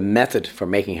 the method for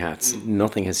making hats,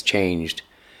 nothing has changed,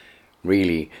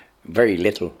 really. Very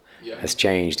little has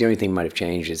changed. The only thing might have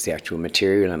changed is the actual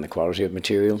material and the quality of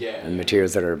material and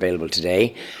materials that are available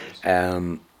today.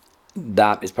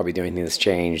 That is probably the only thing that's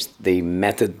changed. The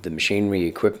method, the machinery,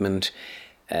 equipment,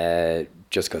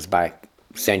 just goes back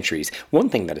centuries. One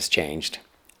thing that has changed,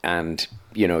 and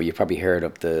you've probably heard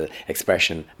of the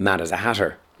expression "mad as a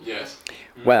hatter." Yes.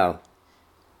 Well,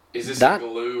 is this a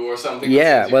glue or something?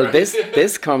 Yeah. Well,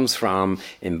 this comes from,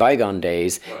 in bygone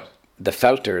days, the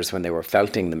felters, when they were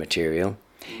felting the material.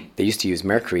 They used to use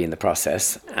mercury in the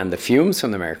process, and the fumes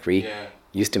from the mercury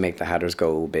used to make the hatters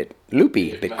go a bit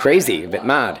loopy, a bit crazy, a bit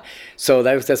mad. So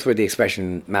that's where the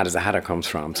expression "mad as a hatter" comes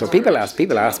from. So people ask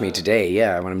me today,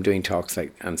 when I'm doing talks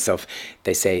and stuff,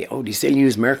 they say, "Oh, do you still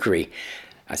use mercury?"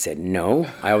 I said, no.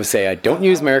 I always say I don't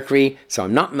use mercury, so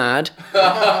I'm not mad.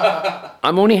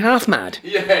 I'm only half mad.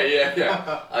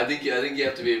 Yeah. I think you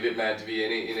have to be a bit mad to be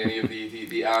in any of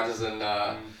the artisan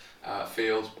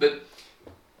fields. But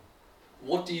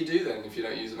what do you do then if you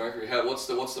don't use the mercury? What's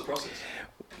the process?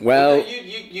 Well,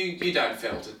 you don't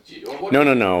felt it.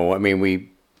 No. I mean, we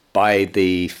buy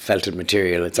the felted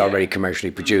material. It's already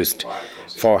commercially produced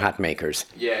for hat makers.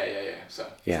 Yeah. So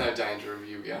there's no danger of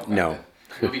you going. No.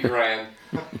 It'll be grand.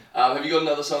 Have you got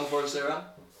another song for us, Sarah?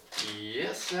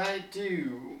 Yes, I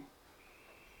do.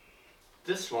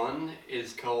 This one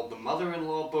is called The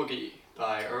Mother-in-Law Boogie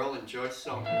by Earl and Joyce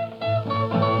Sumner.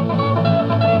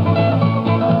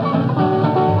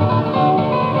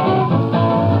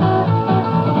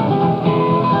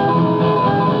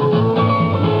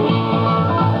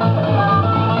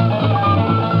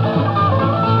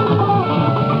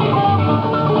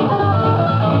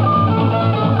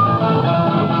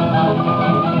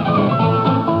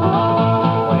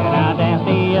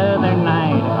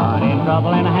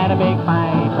 And I had a big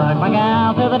fight. Took my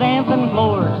gal to the dancing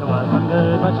floor. She wasn't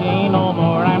good, but she ain't no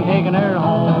more. I'm taking her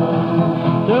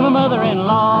home to my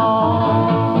mother-in-law.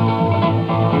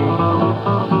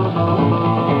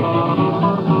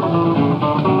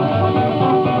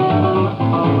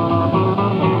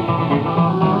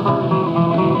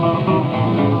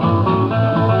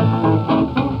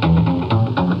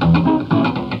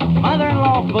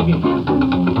 Mother-in-law boogie.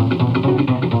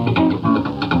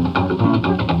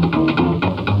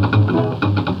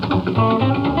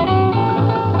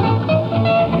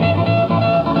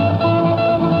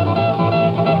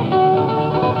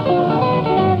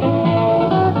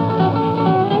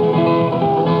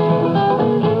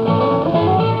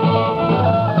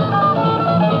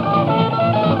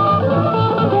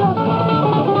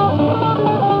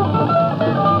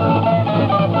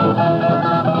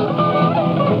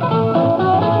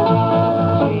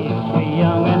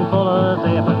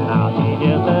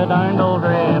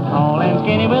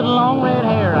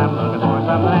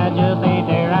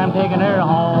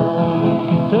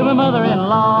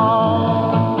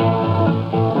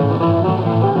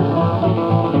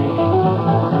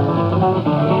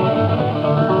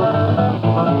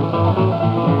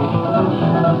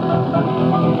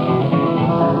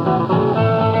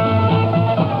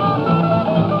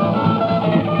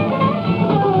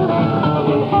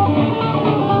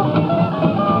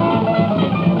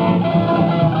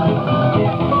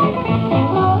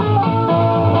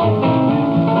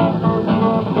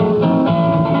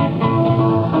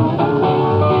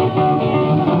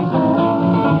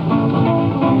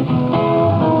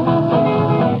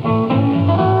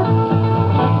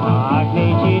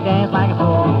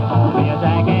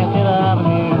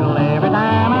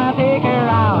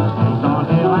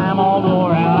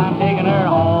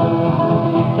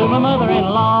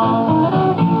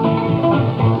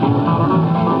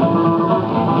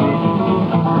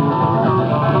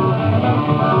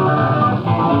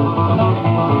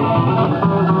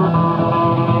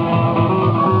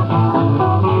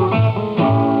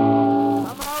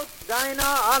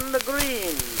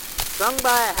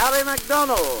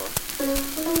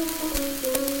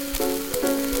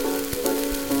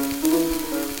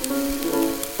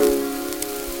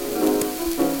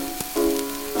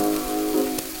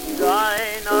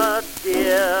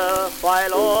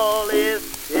 While all is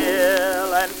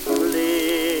still and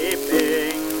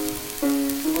sleeping,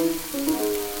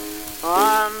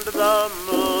 and the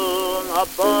moon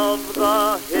above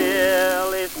the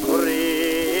hill is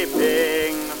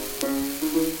creeping,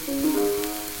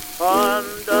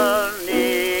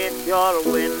 underneath your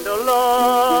window,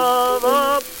 love,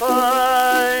 a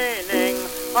pining,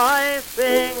 I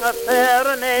sing a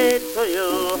serenade to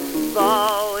you,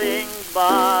 going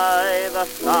by the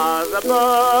stars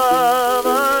above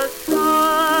us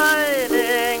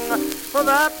shining, for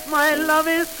that my love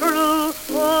is true,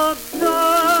 oh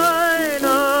Dinah,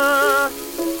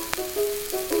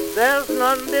 there's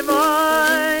none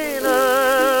diviner,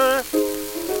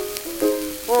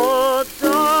 oh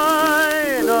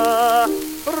Dinah,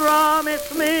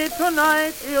 promise me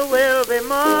tonight you will be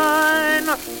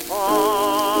mine, oh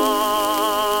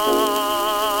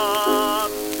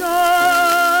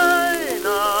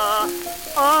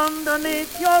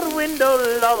underneath your window,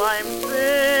 love, I'm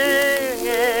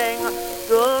singing.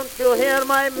 Don't you hear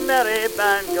my merry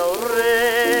banjo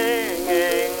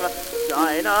ringing?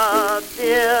 Dinah,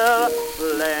 dear,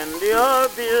 lend your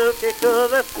beauty to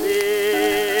the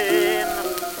scene.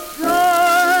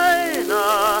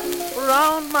 Dinah,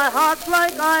 round my heart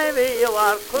like ivy you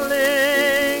are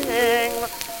clinging.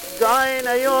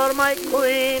 Dinah, you're my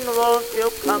queen, won't you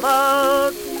come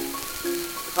out?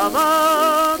 Come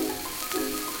out.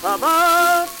 come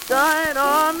out, shine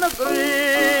on the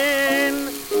green.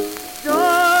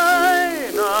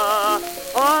 Dinah,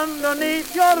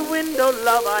 underneath your window,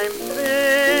 love, I'm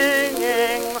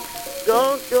singing.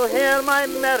 Don't you hear my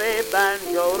merry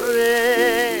banjo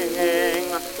ringing?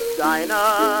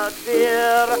 Dinah,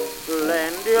 dear,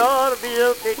 lend your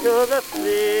beauty to the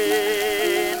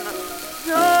scene.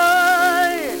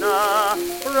 Dinah,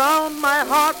 round my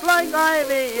heart like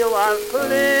ivy you are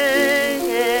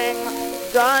clinging.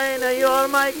 Dinah, you're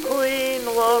my queen,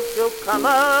 won't you come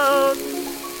out?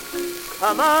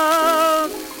 Come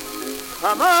out,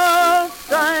 come out,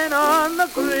 shine on the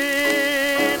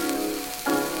green.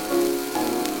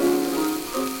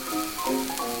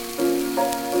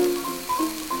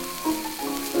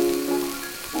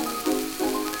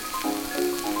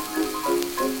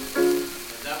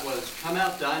 That was Come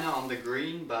Out Dinah on the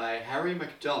Green by Harry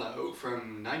McDonough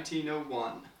from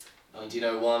 1901.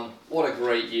 1901, what a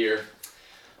great year.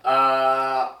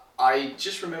 I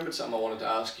just remembered something I wanted to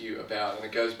ask you about, and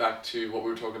it goes back to what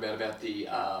we were talking about the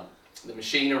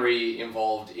machinery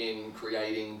involved in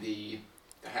creating the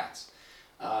hats.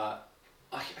 I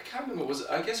can't remember,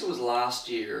 I guess it was last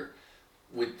year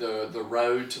with the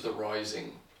Road to the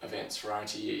Rising events for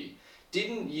RTE.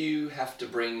 Didn't you have to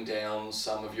bring down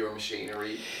some of your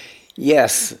machinery?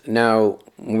 Yes. Now,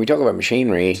 when we talk about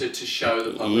machinery, To show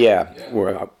the public?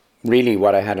 yeah. Really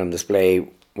what I had on display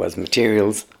was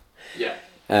materials. Yeah.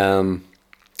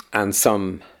 And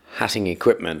some hatting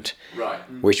equipment, Right.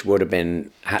 which would have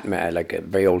been like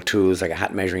very old tools, like a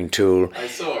hat measuring tool. I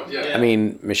saw it, yeah. I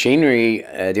mean, machinery,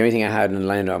 the only thing I had in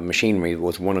line of machinery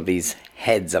was one of these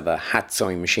heads of a hat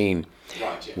sewing machine,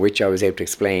 Right, yeah. which I was able to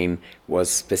explain was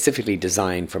specifically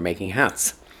designed for making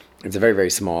hats. It's a very,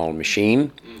 very small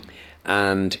machine,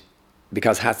 and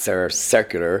because hats are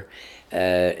circular,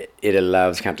 it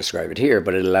allows, can't describe it here,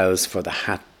 but it allows for the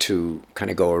hat to kind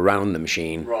of go around the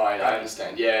machine. Right, I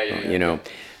understand. Yeah. You know,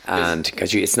 and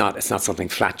because it's not something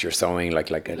flat you're sewing like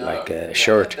a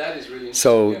shirt. That is really interesting.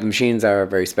 So the machines are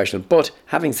very special. But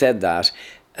having said that,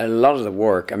 a lot of the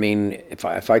work, I mean, if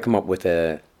I come up with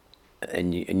a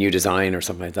new design or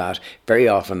something like that, very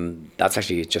often that's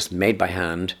actually just made by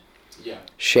hand,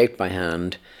 shaped by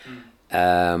hand.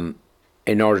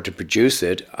 In order to produce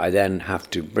it, I then have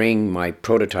to bring my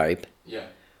prototype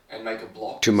and make a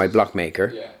block to my block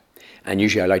maker. Yeah. And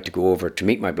usually I like to go over to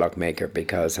meet my block maker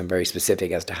because I'm very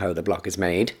specific as to how the block is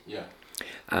made. Yeah.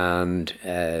 And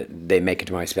they make it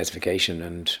to my specification,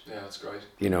 and yeah, that's great.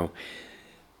 You know,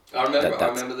 I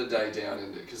remember the day down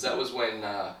in because that was when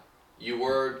you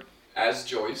were as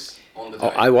Joyce on the day.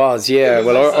 Oh, I was, yeah. It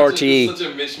was Well, such RTE. such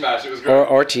a mishmash. It was great.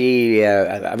 RTE.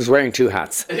 I was wearing two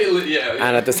hats. Yeah.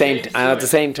 And at the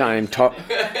same time,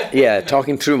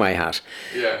 talking through my hat.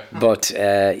 Yeah. But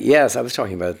yes, I was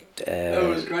talking about. It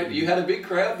was great. You had a big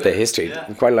crowd there. The history,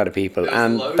 quite a lot of people,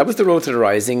 and that was the Road to the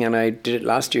Rising, and I did it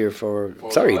last year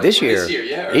this year,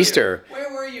 yeah, Easter.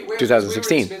 Where were you?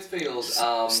 2016. We were in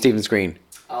Smithfield. Stephen's Green.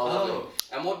 Oh.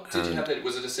 And what did you have?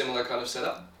 Was it a similar kind of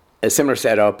setup? A similar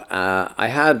setup. I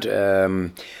had I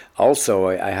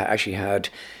actually had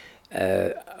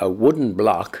a wooden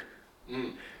block,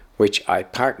 which I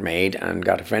part made and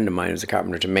got a friend of mine who's a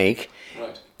carpenter to make,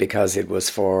 because it was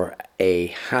for a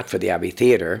hat for the Abbey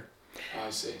Theatre.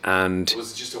 I see. And it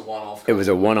was just a one-off. It was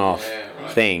a one-off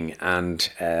thing, and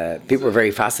people were very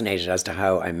fascinated as to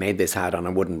how I made this hat on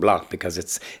a wooden block, because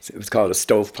it was called a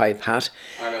stovepipe hat,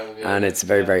 and it's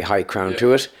very, very high crown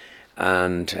to it.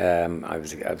 And I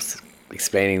was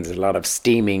explaining there's a lot of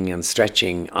steaming and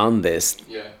stretching on this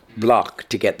block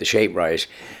to get the shape right,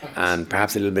 and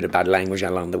perhaps a little bit of bad language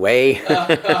along the way.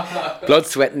 Blood,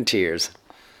 sweat and tears.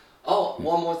 Oh,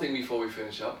 one more thing before we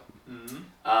finish up.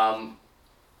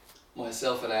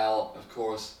 Myself and Al, of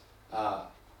course,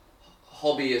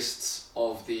 hobbyists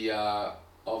of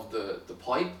the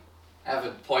pipe.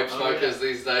 Avid pipe smokers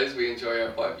these days. We enjoy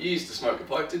our pipe. You used to smoke a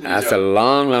pipe, didn't you? That's a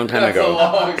long time ago.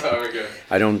 That's a long time ago.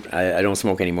 I don't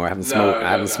smoke anymore. I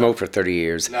haven't smoked for 30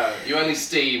 years. No, you only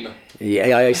steam.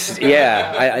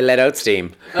 I let out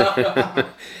steam. I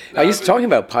used to talking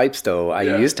about pipes though. I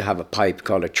used to have a pipe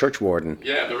called a church warden.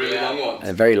 Yeah, the really long ones.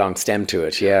 A very long stem to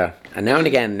it. Yeah, and now and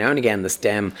again the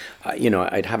stem,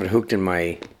 I'd have it hooked in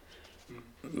the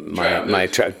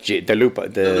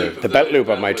belt loop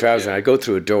of my trouser, and I'd go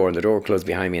through a door, and the door would close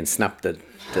behind me and snap the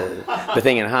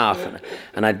thing in half,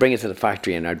 and I'd bring it to the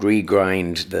factory and I'd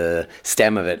regrind the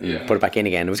stem of it and put it back in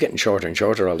again. It was getting shorter and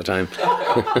shorter all the time.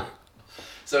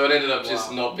 So it ended up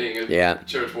just not being a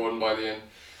church warden by the end.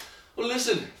 Well,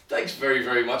 listen, thanks very,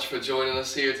 very much for joining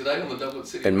us here today on the Dublin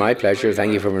City. Been my pleasure.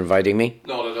 Thank you for inviting me.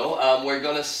 Not at all. We're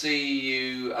going to see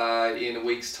you in a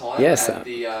week's time at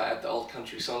the Old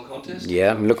Country Song Contest. Yeah,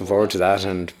 I'm looking forward to that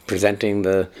and presenting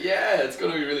Yeah, it's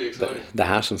going to be really exciting. the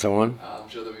hat and so on. I'm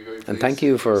sure they'll be very pleased. And thank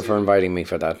you for inviting me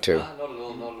for that too. Not at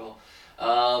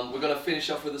all. We're going to finish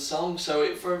off with a song.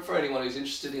 So for anyone who's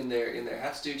interested in their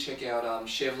hats, do check out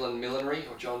Shevlin Millinery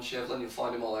or John Shevlin. You'll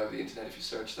find him all over the internet if you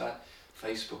search that.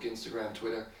 Facebook, Instagram,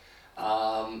 Twitter.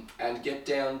 And get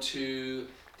down to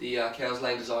the Cows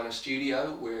Lane Designer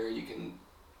Studio where you can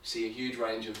see a huge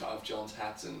range of John's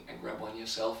hats and grab one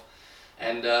yourself.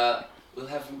 And we'll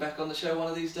have him back on the show one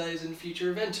of these days in a future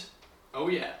event. Oh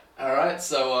yeah. Alright,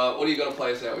 so what are you going to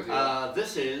play us out with here?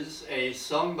 This is a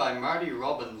song by Marty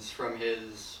Robbins from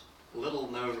his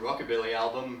little-known rockabilly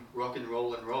album, Rockin'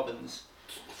 Rollin' Robbins,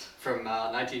 from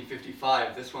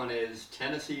 1955. This one is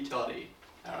Tennessee Toddy.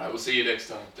 Alright, we'll see you next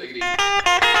time. Take it easy.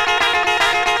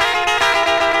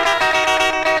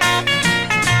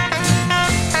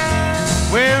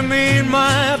 Well, me and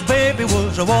my baby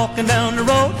was a-walking down the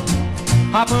road,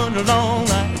 hopping along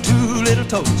like two little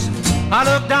toads. I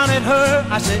looked down at her,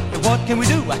 I said, what can we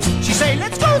do? She said,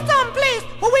 let's go someplace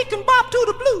where we can bop to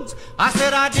the blues. I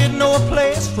said, I didn't know a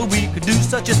place where we could do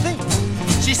such a thing.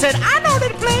 She said, I know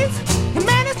that place, and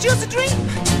man, it's just a dream.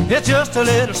 It's just a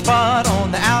little spot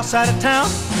on the outside of town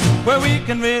where we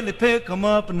can really pick 'em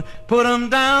up and put 'em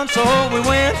down. So we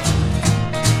went.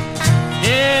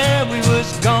 Yeah, we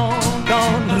was gone,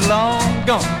 long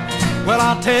gone. Well,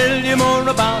 I'll tell you more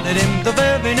about it in the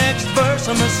very next verse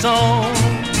of my song.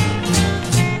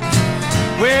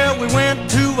 Well, we went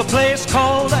to a place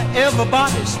called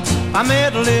Everybody's. I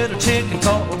met a little chicken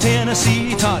called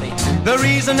Tennessee Toddy. The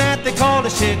reason that they called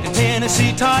her chicken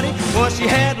Tennessee Toddy was she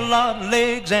had a lot of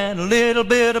legs and a little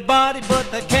bit of body, but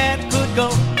the cat could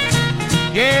go.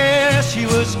 Yeah, she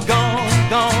was gone,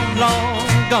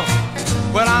 long gone.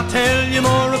 Well, I'll tell you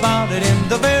more about it in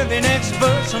the very next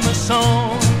verse of my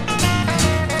song.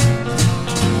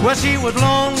 Well, she was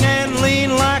long and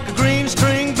lean like a green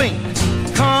string bean,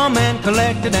 calm and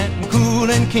collected and cool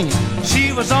and keen.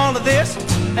 She was all of this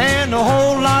and a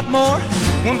whole lot more.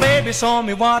 When baby saw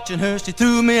me watching her, she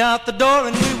threw me out the door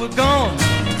and we were gone.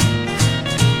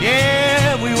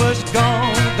 Yeah, we was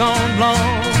gone, long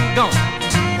gone.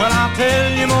 Well, I'll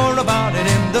tell you more about it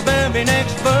in the very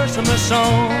next verse of my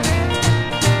song.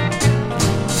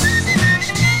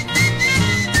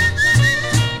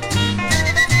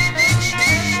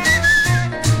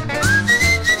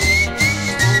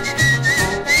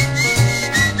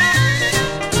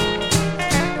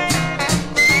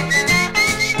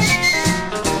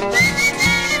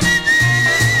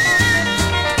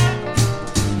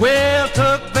 Well,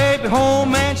 took baby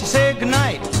home and she said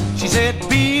goodnight. She said,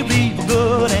 be real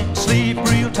good and sleep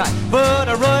real tight. But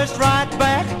I rushed right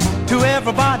back to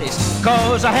Everybody's,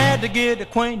 cause I had to get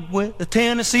acquainted with the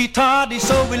Tennessee Toddy.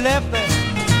 So we left there.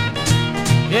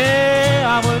 Yeah,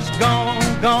 I was gone,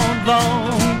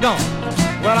 long gone.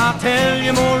 Well, I'll tell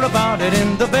you more about it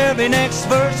in the very next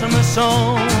verse of my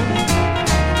song.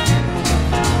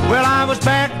 Well, I was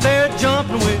back there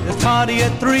jumping with Toddy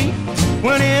at 3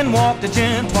 when in walked a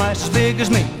gent twice as big as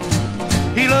me.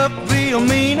 He looked real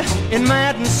mean and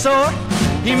mad and sore.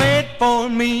 He made for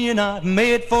me and I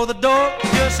made for the door,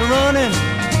 just running.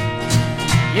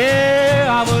 Yeah,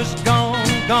 I was gone,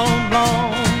 long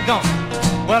gone.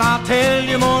 Well, I'll tell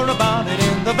you more about it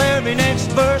in the very next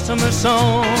verse of my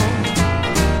song.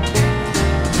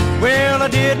 Well, I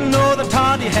didn't know that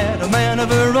Toddy had a man of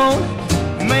her own,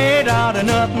 made out of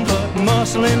nothing but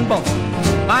muscle and bone.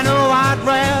 I know I'd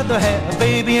rather have a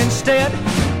baby instead,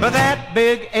 but that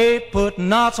big ape put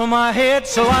knots on my head,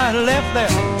 so I left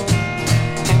there.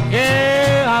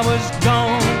 Yeah, I was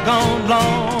gone,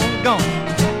 long gone.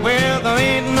 Well, there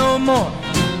ain't no more.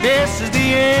 This is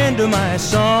the end of my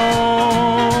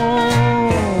song.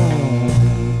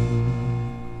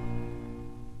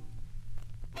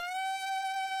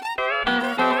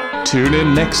 Tune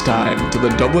in next time to the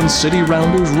Dublin City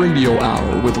Rounders Radio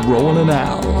Hour with Rowan and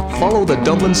Al. Follow the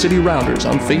Dublin City Rounders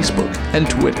on Facebook and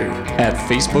Twitter at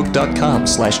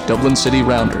facebook.com/Dublin City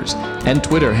Rounders and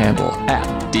Twitter handle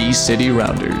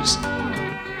 @DCityRounders.